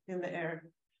concentrating it in the air.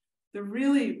 The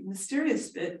really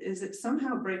mysterious bit is it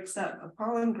somehow breaks up. A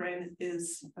pollen grain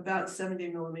is about 70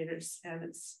 millimeters, and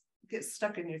it gets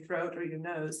stuck in your throat or your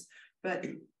nose, but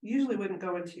usually wouldn't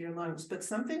go into your lungs. But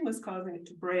something was causing it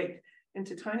to break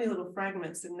into tiny little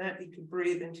fragments, and that you could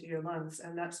breathe into your lungs.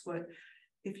 And that's what,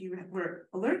 if you were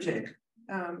allergic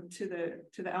to the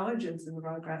allergens in the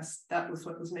ryegrass, that was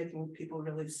what was making people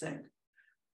really sick.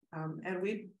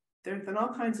 There have been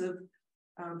all kinds of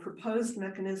proposed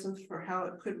mechanisms for how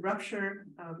it could rupture.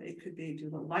 It could be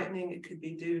due to lightning. It could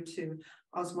be due to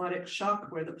osmotic shock,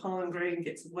 where the pollen grain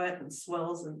gets wet and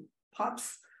swells and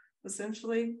pops,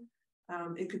 essentially.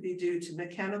 It could be due to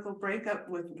mechanical breakup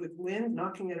with wind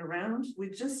knocking it around.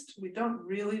 We don't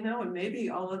really know, and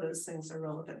maybe all of those things are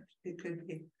relevant. It could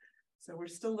be. So we're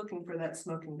still looking for that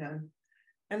smoking gun.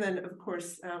 And then, of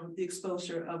course, the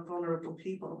exposure of vulnerable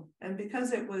people. And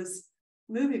because it was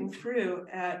moving through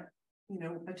at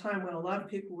a time when a lot of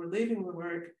people were leaving the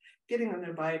work, getting on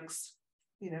their bikes,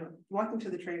 walking to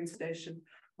the train station,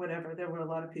 whatever, there were a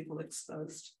lot of people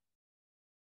exposed.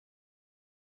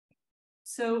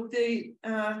 So the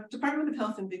Department of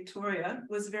Health in Victoria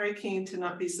was very keen to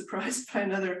not be surprised by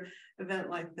another event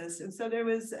like this. And so there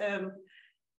was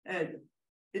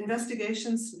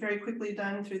investigations very quickly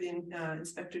done through the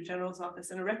Inspector General's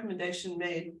office, and a recommendation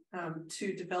made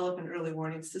to develop an early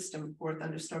warning system for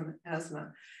thunderstorm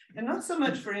asthma, and not so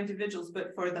much for individuals,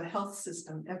 but for the health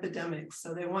system, epidemics.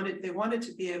 So they wanted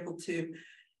to be able to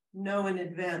know in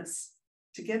advance,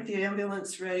 to get the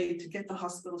ambulance ready, to get the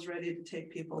hospitals ready to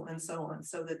take people, and so on,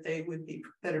 so that they would be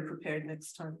better prepared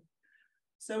next time.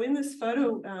 So in this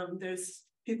photo, there's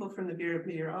people from the Bureau of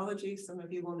Meteorology. Some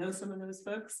of you will know some of those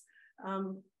folks.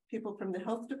 People from the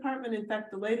health department. In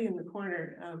fact, the lady in the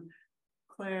corner,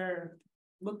 Claire,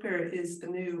 Looker is the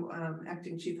new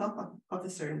acting chief health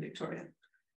officer in Victoria.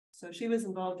 So she was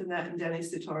involved in that, and Danny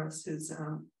Sutoris, who's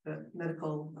the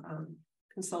medical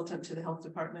consultant to the health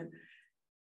department.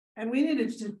 And we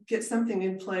needed to get something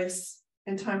in place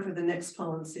in time for the next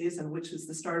pollen season, which was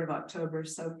the start of October.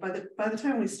 So by the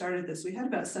time we started this, we had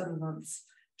about 7 months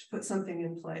to put something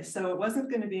in place. So it wasn't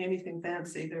going to be anything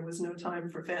fancy. There was no time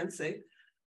for fancy.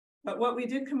 But what we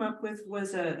did come up with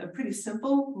was a pretty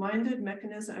simple-minded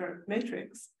mechanism or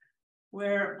matrix,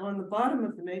 where on the bottom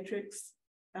of the matrix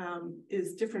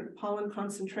is different pollen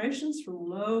concentrations from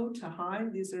low to high.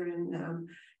 These are in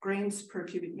grains per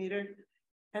cubic meter.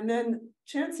 And then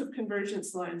chance of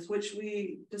convergence lines, which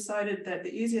we decided that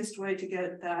the easiest way to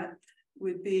get that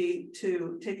would be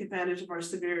to take advantage of our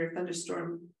severe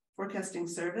thunderstorm forecasting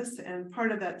service. And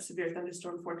part of that severe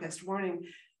thunderstorm forecast warning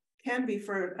can be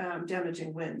for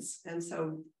damaging winds. And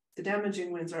so the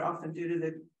damaging winds are often due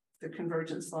to the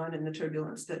convergence line and the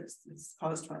turbulence that's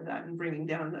caused by that, and bringing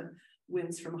down the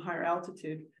winds from a higher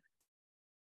altitude.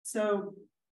 So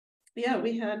yeah,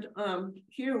 we had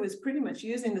here was pretty much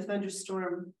using the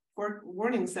thunderstorm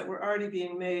warnings that were already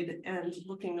being made and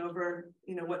looking over,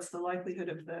 what's the likelihood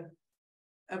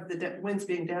of the winds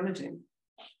being damaging.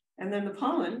 And then the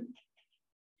pollen,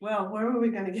 well, where were we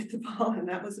going to get the pollen?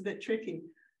 That was a bit tricky.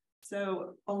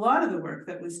 So a lot of the work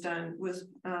that was done was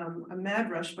a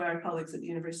mad rush by our colleagues at the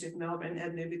University of Melbourne,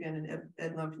 Ed Newbegin and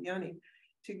Ed Lampignoni,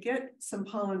 to get some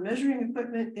pollen measuring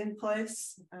equipment in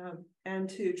place and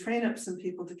to train up some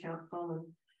people to count pollen.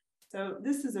 So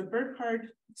this is a Burkhardt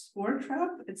spore trap.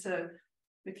 It's a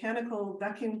mechanical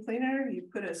vacuum cleaner. You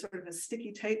put a sort of a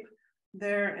sticky tape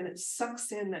there and it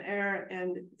sucks in the air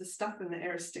and the stuff in the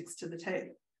air sticks to the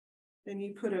tape. Then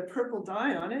you put a purple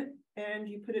dye on it and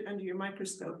you put it under your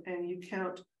microscope and you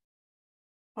count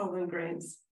pollen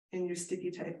grains in your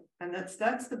sticky tape. And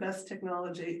that's the best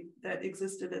technology that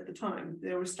existed at the time.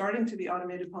 There were starting to be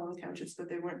automated pollen counters, but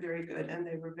they weren't very good and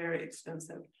they were very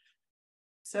expensive.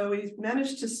 So we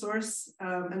managed to source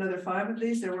another 5 of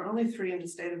these. There were only 3 in the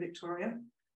state of Victoria.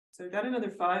 So we got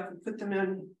another 5 and put them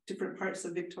in different parts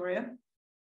of Victoria.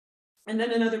 And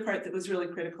then another part that was really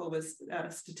critical was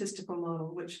a statistical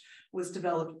model, which was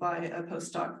developed by a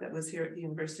postdoc that was here at the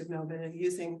University of Melbourne, and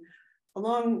using a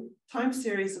long time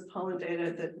series of pollen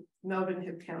data that Melbourne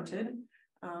had counted,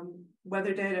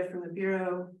 weather data from the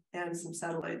Bureau, and some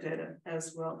satellite data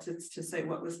as well to say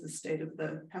what was the state of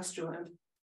the pasture land.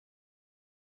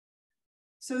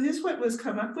 So this is what was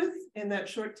come up with in that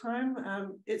short time.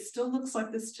 It still looks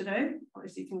like this today.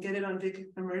 As you can get it on Vic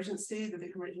Emergency, the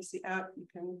Vic Emergency app. You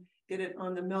can get it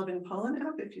on the Melbourne Pollen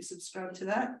app if you subscribe to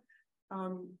that.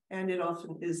 And it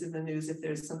often is in the news if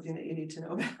there's something that you need to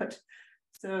know about.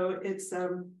 So it's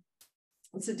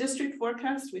a district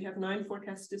forecast. We have 9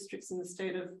 forecast districts in the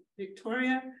state of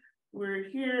Victoria. We're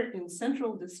here in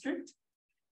Central District.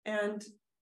 And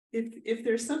if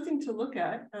there's something to look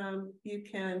at, you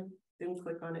can then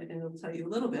click on it and it'll tell you a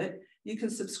little bit. You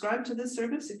can subscribe to this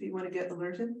service if you want to get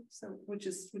alerted, so which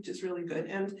is really good.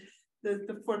 And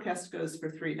the forecast goes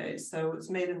for 3 days. So it's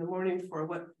made in the morning for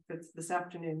what it's this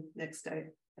afternoon, next day,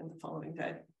 and the following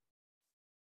day.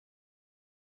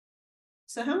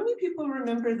 So how many people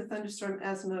remember the thunderstorm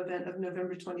asthma event of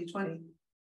November 2020?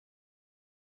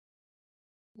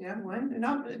 Yeah, one.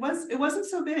 No, it wasn't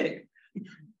so big.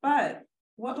 But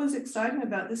what was exciting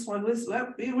about this one was that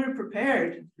we were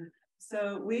prepared.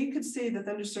 So we could see the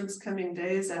thunderstorms coming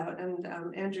days out, and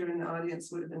Andrew in the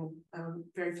audience would have been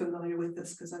very familiar with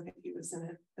this because I think he was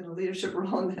in a leadership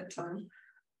role in that time.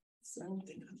 So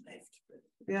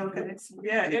yeah, okay.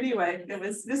 Yeah. Anyway, it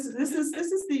was this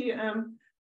is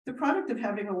the product of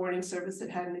having a warning service that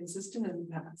hadn't existed in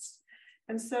the past,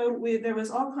 and so there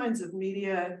was all kinds of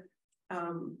media,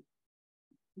 a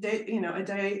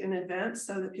day in advance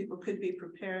so that people could be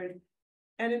prepared.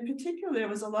 And in particular, there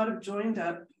was a lot of joined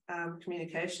up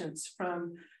communications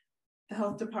from the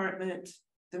health department,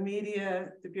 the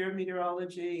media, the Bureau of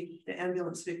Meteorology, the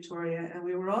Ambulance Victoria, and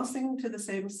we were all singing to the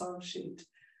same song sheet.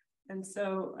 And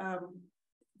so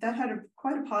that had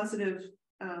quite a positive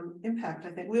impact.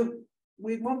 I think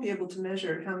we won't be able to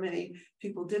measure how many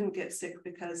people didn't get sick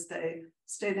because they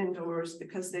stayed indoors,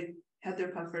 because they had their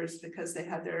puffers, because they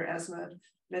had their asthma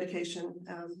medication,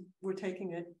 were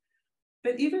taking it.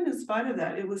 But even in spite of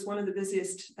that, it was one of the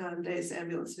busiest days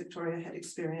Ambulance Victoria had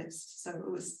experienced. So it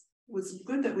was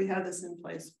good that we had this in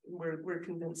place. We're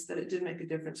convinced that it did make a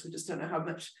difference. We just don't know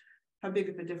how big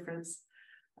of a difference.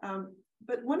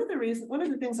 But one of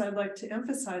the things I'd like to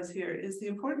emphasize here is the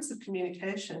importance of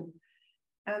communication,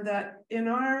 and that in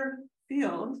our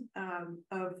field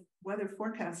of weather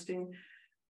forecasting,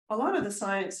 a lot of the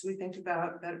science we think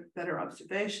about better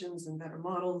observations and better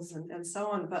models and so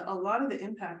on, but a lot of the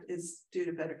impact is due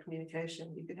to better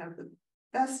communication. You could have the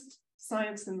best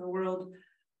science in the world,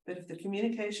 but if the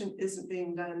communication isn't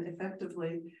being done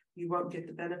effectively, you won't get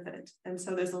the benefit. And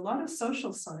so there's a lot of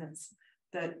social science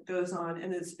that goes on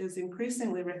and is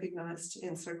increasingly recognized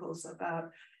in circles about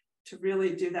to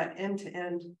really do that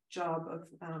end-to-end job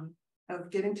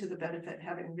of getting to the benefit,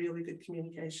 having really good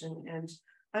communication and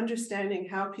understanding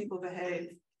how people behave,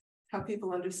 how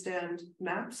people understand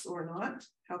maps or not,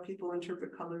 how people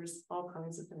interpret colors, all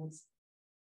kinds of things.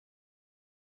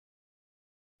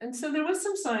 And so there was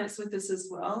some science with this as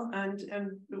well. And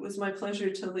it was my pleasure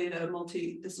to lead a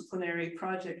multidisciplinary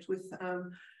project with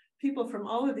people from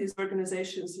all of these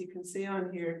organizations you can see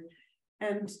on here.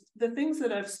 And the things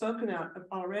that I've spoken out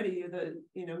already,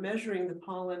 measuring the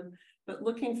pollen, but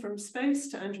looking from space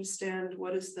to understand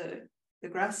what is the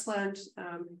grassland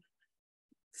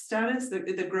status,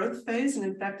 the growth phase. And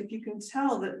in fact, if you can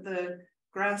tell that the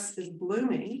grass is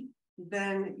blooming,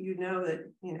 then you know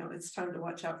that it's time to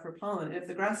watch out for pollen. If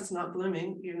the grass is not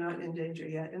blooming, you're not in danger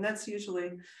yet. And that's usually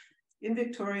in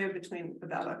Victoria between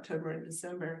about October and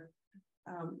December.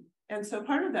 And so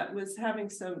part of that was having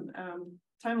some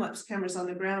time-lapse cameras on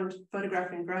the ground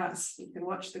photographing grass. You can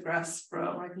watch the grass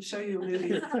grow. I can show you a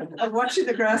movie of watching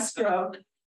the grass grow,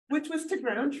 which was to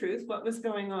ground truth what was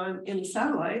going on in the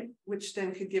satellite, which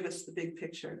then could give us the big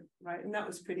picture, right? And that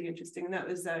was pretty interesting. And that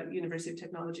was University of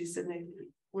Technology, Sydney,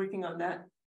 working on that.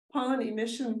 Pollen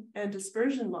emission and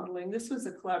dispersion modeling. This was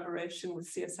a collaboration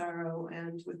with CSIRO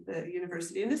and with the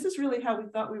university. And this is really how we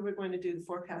thought we were going to do the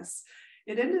forecasts.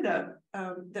 It ended up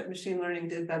that machine learning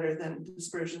did better than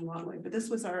dispersion modeling, but this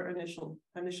was our initial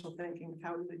thinking of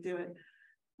how we would do it.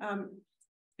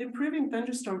 Improving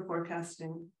thunderstorm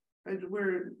forecasting.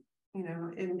 We're,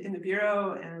 in the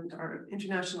Bureau and our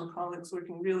international colleagues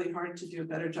working really hard to do a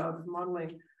better job of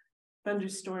modeling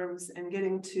thunderstorms and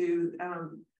getting to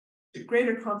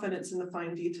greater confidence in the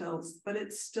fine details, but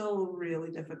it's still really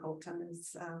difficult. And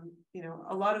it's,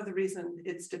 a lot of the reason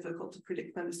it's difficult to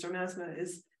predict thunderstorm asthma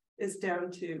is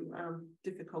down to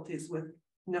difficulties with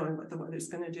knowing what the weather's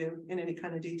going to do in any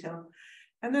kind of detail.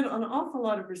 And then an awful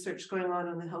lot of research going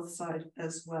on the health side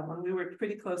as well. And we worked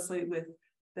pretty closely with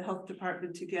the health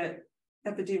department to get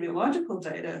epidemiological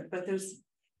data, but there's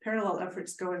parallel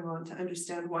efforts going on to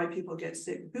understand why people get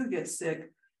sick, who gets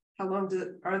sick, how long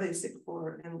are they sick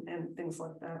for, and things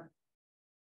like that.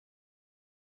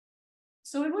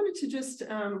 So I wanted to just,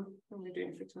 what am I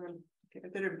doing for time? Okay, I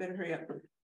better hurry up.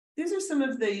 These are some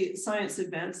of the science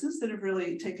advances that have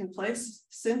really taken place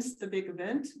since the big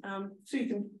event. So you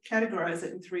can categorize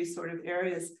it in three sort of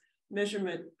areas: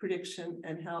 measurement, prediction,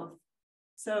 and health.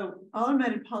 So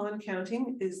automated pollen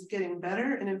counting is getting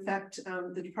better. And in fact,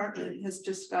 the department has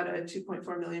just got a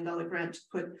 $2.4 million grant to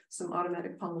put some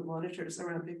automatic pollen monitors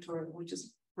around Victoria, which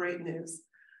is great news.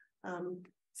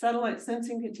 Satellite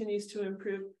sensing continues to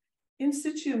improve. In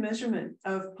situ measurement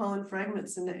of pollen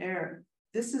fragments in the air.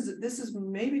 This is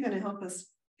maybe going to help us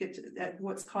get at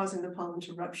what's causing the pollen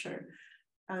to rupture.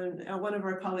 And one of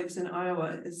our colleagues in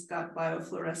Iowa has got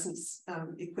biofluorescence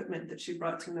equipment that she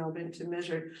brought to Melbourne to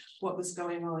measure what was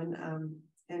going on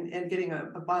and getting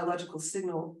a biological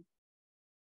signal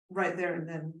right there and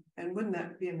then. And wouldn't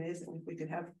that be amazing if we could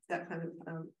have that kind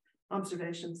of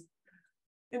observations?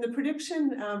 In the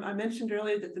prediction, I mentioned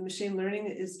earlier that the machine learning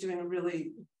is doing a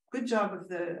really good job of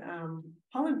the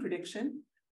pollen prediction.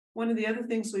 One of the other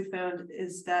things we found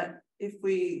is that if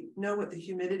we know what the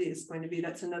humidity is going to be,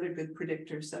 that's another good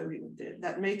predictor. So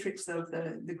that matrix of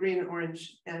the green,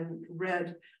 orange, and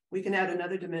red, we can add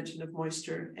another dimension of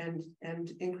moisture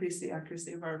and increase the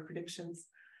accuracy of our predictions.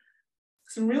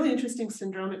 Some really interesting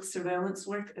syndromic surveillance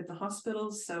work at the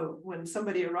hospitals. So when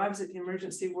somebody arrives at the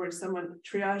emergency ward,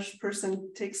 triage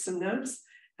person takes some notes,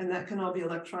 and that can all be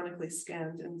electronically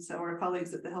scanned. And so our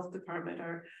colleagues at the health department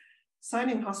are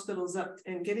signing hospitals up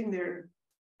and getting their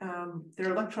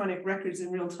electronic records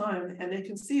in real time, and they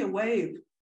can see a wave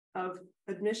of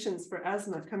admissions for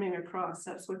asthma coming across.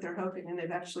 That's what they're hoping, and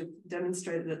they've actually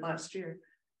demonstrated it last year.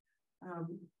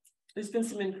 There's been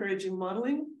some encouraging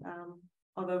modeling,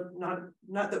 although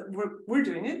not that we're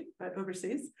doing it, but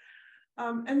overseas.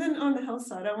 And then on the health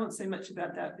side, I won't say much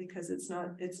about that because it's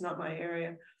not my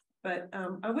area. But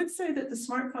I would say that the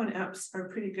smartphone apps are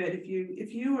pretty good.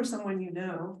 If you or someone you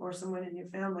know or someone in your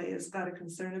family has got a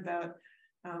concern about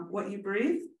what you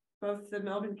breathe, both the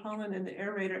Melbourne Pollen and the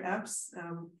Air Radar apps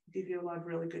give you a lot of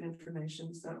really good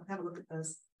information. So have a look at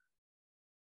those.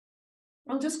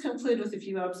 I'll just conclude with a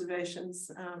few observations.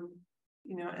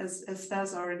 As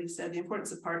Thas already said, the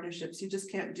importance of partnerships. You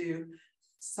just can't do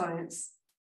science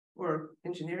or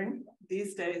engineering.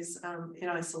 These days, in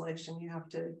isolation, you have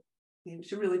to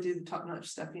really do the top-notch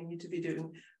stuff you need to be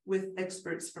doing with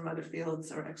experts from other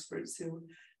fields or experts who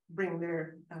bring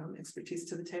their expertise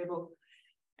to the table.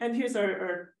 And here's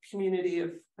our community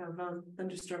of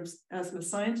thunderstorms asthma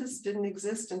scientists. Didn't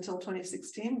exist until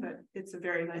 2016, but it's a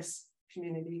very nice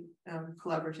community,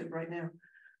 collaborative right now.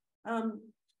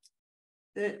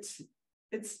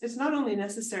 It's not only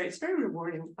necessary, it's very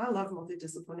rewarding. I love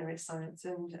multidisciplinary science,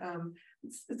 and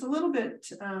it's a little bit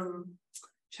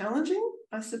challenging,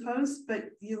 I suppose, but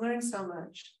you learn so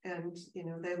much, and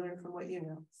they learn from what you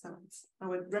know. So I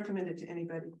would recommend it to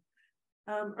anybody.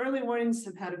 Early warnings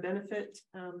have had a benefit,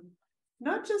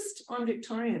 not just on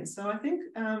Victorians. So I think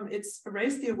it's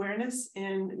raised the awareness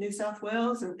in New South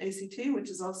Wales and ACT, which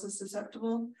is also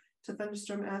susceptible to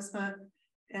thunderstorm asthma.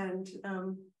 And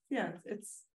yeah,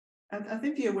 I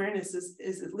think the awareness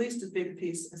is at least as big a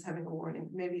piece as having a warning,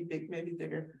 maybe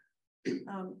bigger.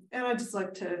 And I'd just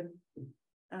like to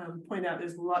point out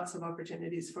there's lots of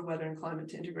opportunities for weather and climate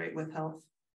to integrate with health.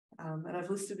 And I've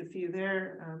listed a few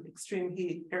there: extreme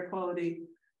heat, air quality,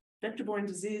 vector-borne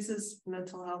diseases,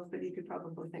 mental health, but you could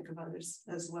probably think of others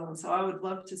as well. And so I would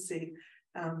love to see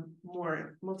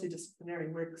more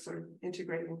multidisciplinary work sort of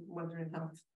integrating weather and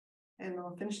health. And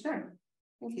I'll finish there.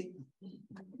 Thank you.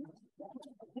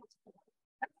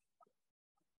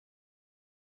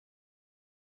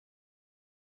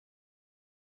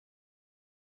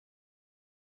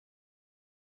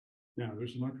 Now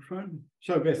there's a microphone.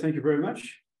 So Beth, thank you very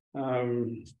much. I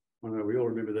know we all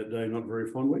remember that day not very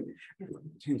fondly.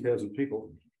 10,000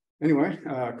 people. Anyway,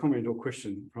 comment or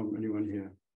question from anyone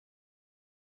here?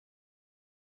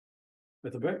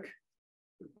 At the back?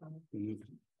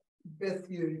 Beth,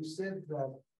 you said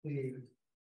that the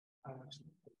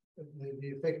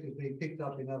effect is being picked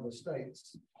up in other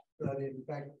states, but in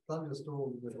fact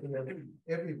thunderstorms are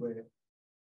everywhere.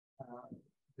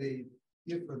 The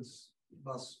difference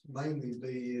must mainly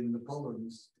be in the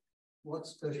pollens.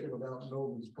 What's special about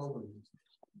Melbourne's pollens?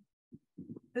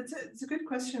 It's a good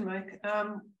question, Mike.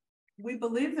 We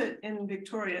believe that in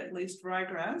Victoria, at least,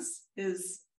 ryegrass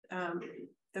is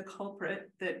the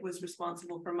culprit that was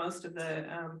responsible for most of the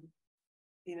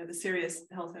the serious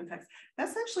health impacts.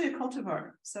 That's actually a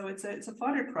cultivar, so it's a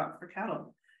fodder crop for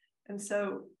cattle, and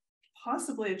so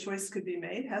possibly a choice could be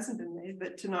made, hasn't been made,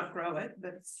 but to not grow it.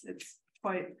 But it's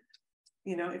quite,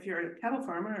 if you're a cattle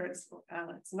farmer, it's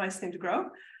a nice thing to grow.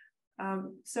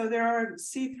 So there are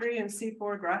C3 and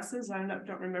C4 grasses. I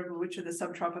don't remember which are the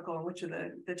subtropical and which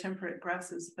are the temperate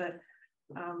grasses, but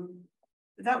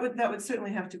that would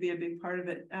certainly have to be a big part of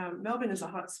it. Melbourne is a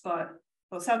hot spot.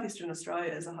 Well, Southeastern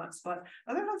Australia is a hot spot.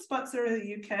 Other hot spots are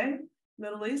the UK,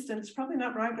 Middle East, and it's probably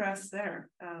not ryegrass there.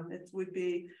 It would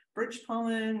be birch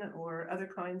pollen or other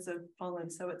kinds of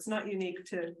pollen. So it's not unique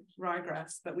to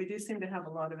ryegrass, but we do seem to have a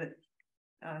lot of it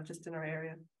just in our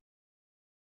area.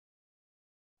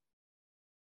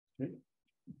 Okay.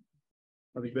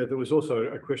 I think there was also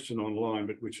a question online,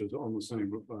 but which is on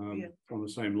the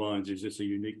same lines. Is this a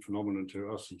unique phenomenon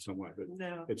to us in some way? But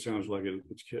no, it sounds like it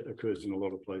occurs in a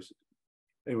lot of places.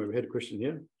 Anyway, we had a question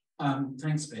here.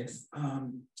 Thanks, Beth. I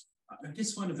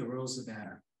guess one of the rules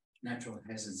about natural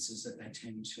hazards is that they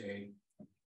tend to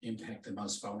impact the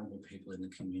most vulnerable people in the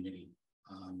community,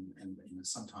 and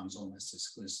sometimes almost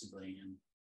exclusively.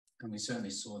 And we certainly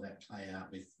saw that play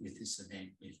out with this event,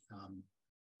 with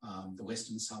the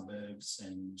western suburbs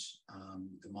and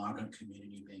the migrant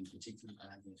community being particularly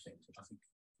badly affected. I think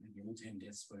maybe all 10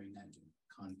 deaths were in that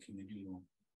kind of community or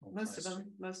most of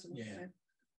them. Yeah.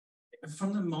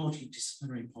 From the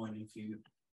multidisciplinary point of view,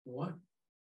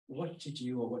 what did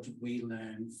you or what did we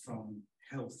learn from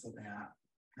health about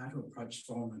how to approach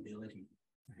vulnerability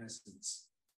hazards?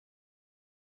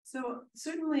 So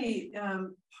certainly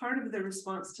part of the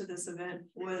response to this event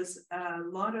was a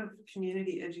lot of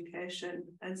community education.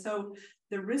 And so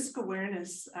the risk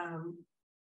awareness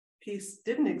piece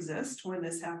didn't exist when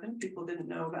this happened. People didn't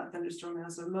know about thunderstorm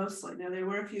asthma mostly. Now there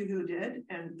were a few who did,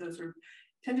 and those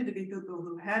tended to be people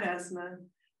who had asthma,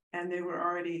 and they were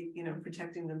already,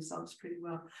 protecting themselves pretty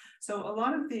well. So a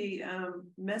lot of the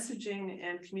messaging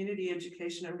and community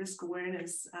education and risk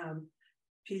awareness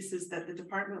pieces that the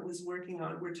department was working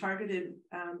on were targeted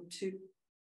to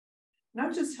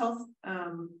not just health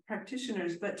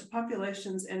practitioners, but to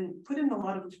populations, and put in a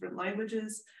lot of different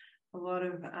languages, a lot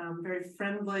of very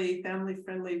friendly,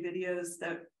 family-friendly videos,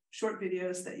 short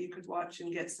videos that you could watch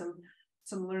and get some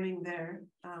learning there.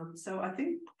 So I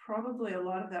think probably a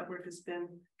lot of that work has been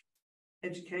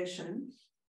education.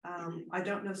 I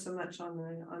don't know so much on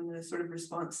the sort of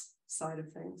response side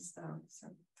of things. So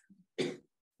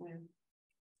yeah.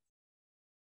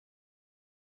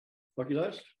 Lucky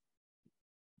Thas?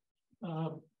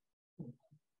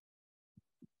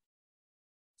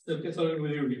 If I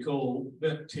really recall,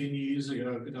 about 10 years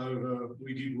ago, a bit over,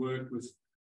 we did work with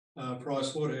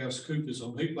PricewaterhouseCoopers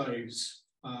on heat waves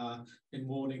in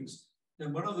mornings.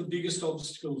 And one of the biggest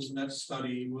obstacles in that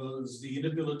study was the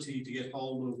inability to get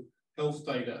hold of health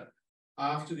data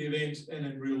after the event and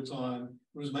in real time.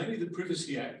 It was mainly the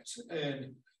Privacy Act,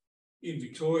 and in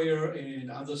Victoria and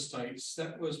other states,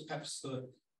 that was perhaps the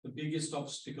biggest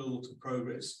obstacle to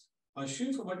progress. I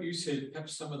assume from what you said,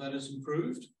 perhaps some of that has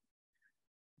improved.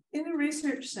 In a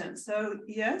research sense, so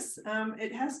yes,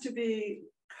 it has to be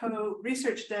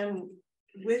research done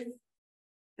with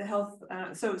the health.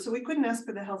 So we couldn't ask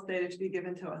for the health data to be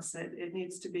given to us. It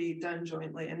needs to be done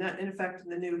jointly, and that, in fact, in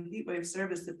the new heatwave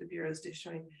service that the Bureau is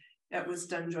issuing, that was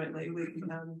done jointly with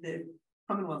the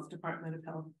Commonwealth Department of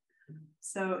Health.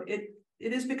 So it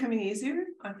is becoming easier.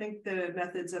 I think the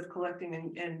methods of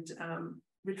collecting and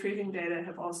retrieving data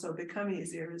have also become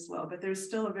easier as well, but there's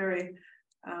still a very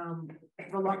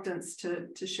reluctance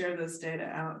to share those data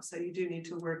out. So you do need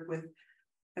to work with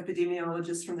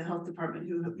epidemiologists from the health department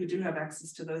who do have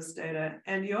access to those data.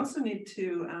 And you also need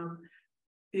to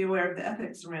be aware of the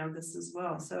ethics around this as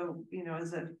well. So, you know,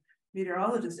 as a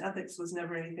meteorologist, ethics was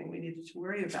never anything we needed to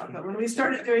worry about. But when we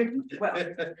started doing, well,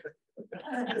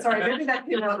 sorry, maybe that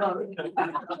came out wrong.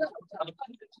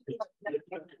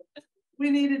 We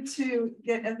needed to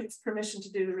get ethics permission to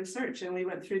do the research, and we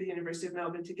went through the University of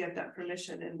Melbourne to get that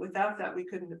permission. And without that, we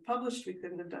couldn't have published, we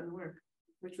couldn't have done the work,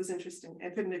 which was interesting. I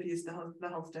couldn't have used the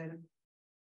health data.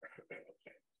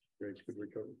 Great, good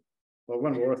recovery. Well,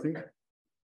 one more, I think.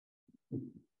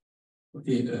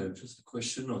 Okay, just a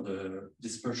question on the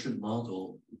dispersion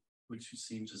model, which you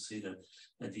seem to say that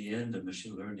at the end, the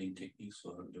machine learning techniques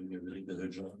are doing a really better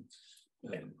job.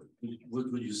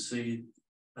 What would you say?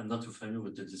 I'm not too familiar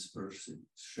with the dispersion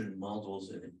models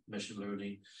and machine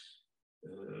learning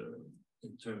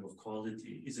in terms of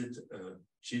quality. Is it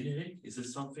generic? Is it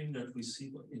something that we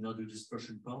see in other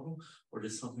dispersion problem, or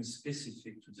is something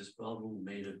specific to this problem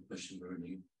made of machine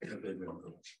learning a better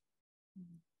approach?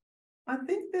 I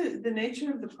think the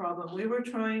nature of the problem, we were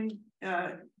trying,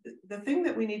 the thing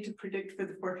that we need to predict for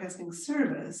the forecasting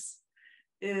service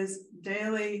is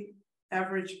daily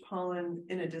average pollen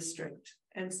in a district.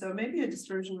 And so maybe a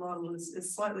dispersion model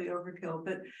is slightly overkill,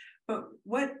 but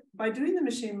what, by doing the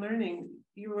machine learning,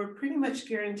 you were pretty much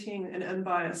guaranteeing an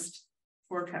unbiased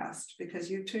forecast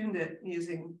because you tuned it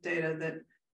using data that,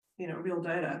 you know, real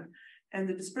data. And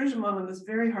the dispersion model was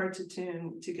very hard to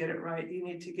tune to get it right. You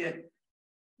need to get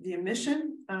the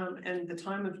emission and the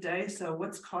time of day. So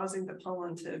what's causing the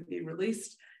pollen to be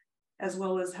released, as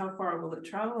well as how far will it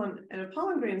travel. And a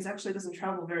pollen grain actually doesn't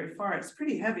travel very far. It's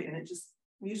pretty heavy and it just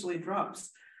usually drops.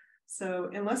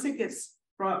 So unless it gets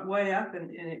brought way up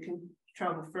and it can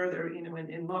travel further, you know,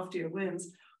 in loftier winds,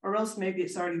 or else maybe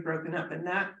it's already broken up, and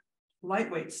that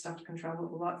lightweight stuff can travel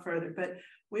a lot further, but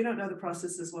we don't know the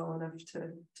processes well enough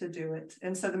to do it.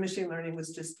 And so the machine learning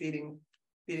was just feeding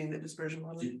the dispersion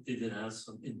model. Did it have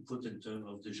some input in terms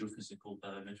of the geophysical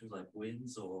parameters like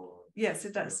winds or? Yes,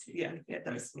 it does. Okay. Yeah, it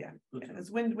does. Yeah. It's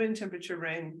wind, temperature,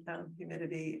 rain,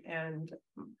 humidity, and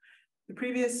the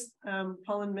previous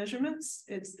pollen measurements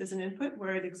is an input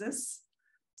where it exists.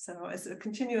 So it's a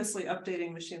continuously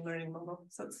updating machine learning model.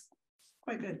 So it's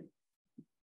quite good.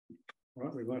 All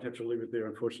right, we might have to leave it there,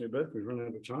 unfortunately, Beth. We've run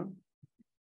out of time.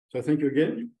 So thank you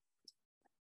again.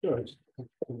 Go ahead.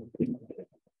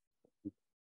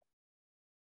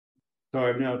 So I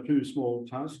have now two small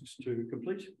tasks to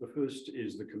complete. The first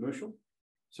is the commercial.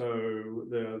 So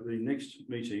the next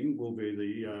meeting will be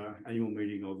the annual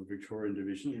meeting of the Victorian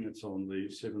Division, and it's on the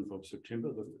 7th of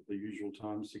September, the usual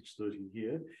time, 6:30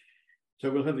 here. So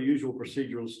we'll have the usual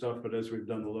procedural stuff, but as we've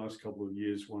done the last couple of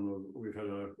years, we've had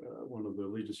one of the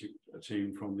leadership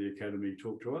team from the Academy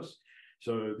talk to us.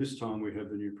 So this time we have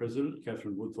the new president,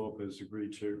 Catherine Woodthorpe, has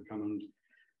agreed to come and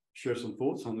share some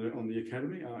thoughts on the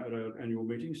Academy at our annual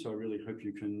meeting. So I really hope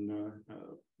you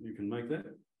can make that.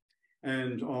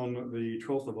 And on the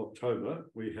 12th of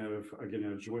October, we have again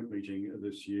our joint meeting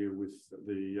this year with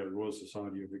the Royal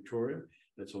Society of Victoria.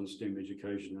 That's on STEM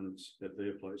education, and it's at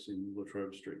their place in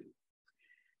Latrobe Street.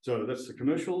 So that's the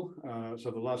commercial. So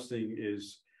the last thing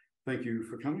is thank you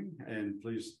for coming, and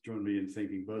please join me in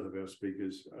thanking both of our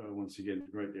speakers once again.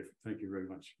 Great effort. Thank you very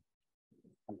much.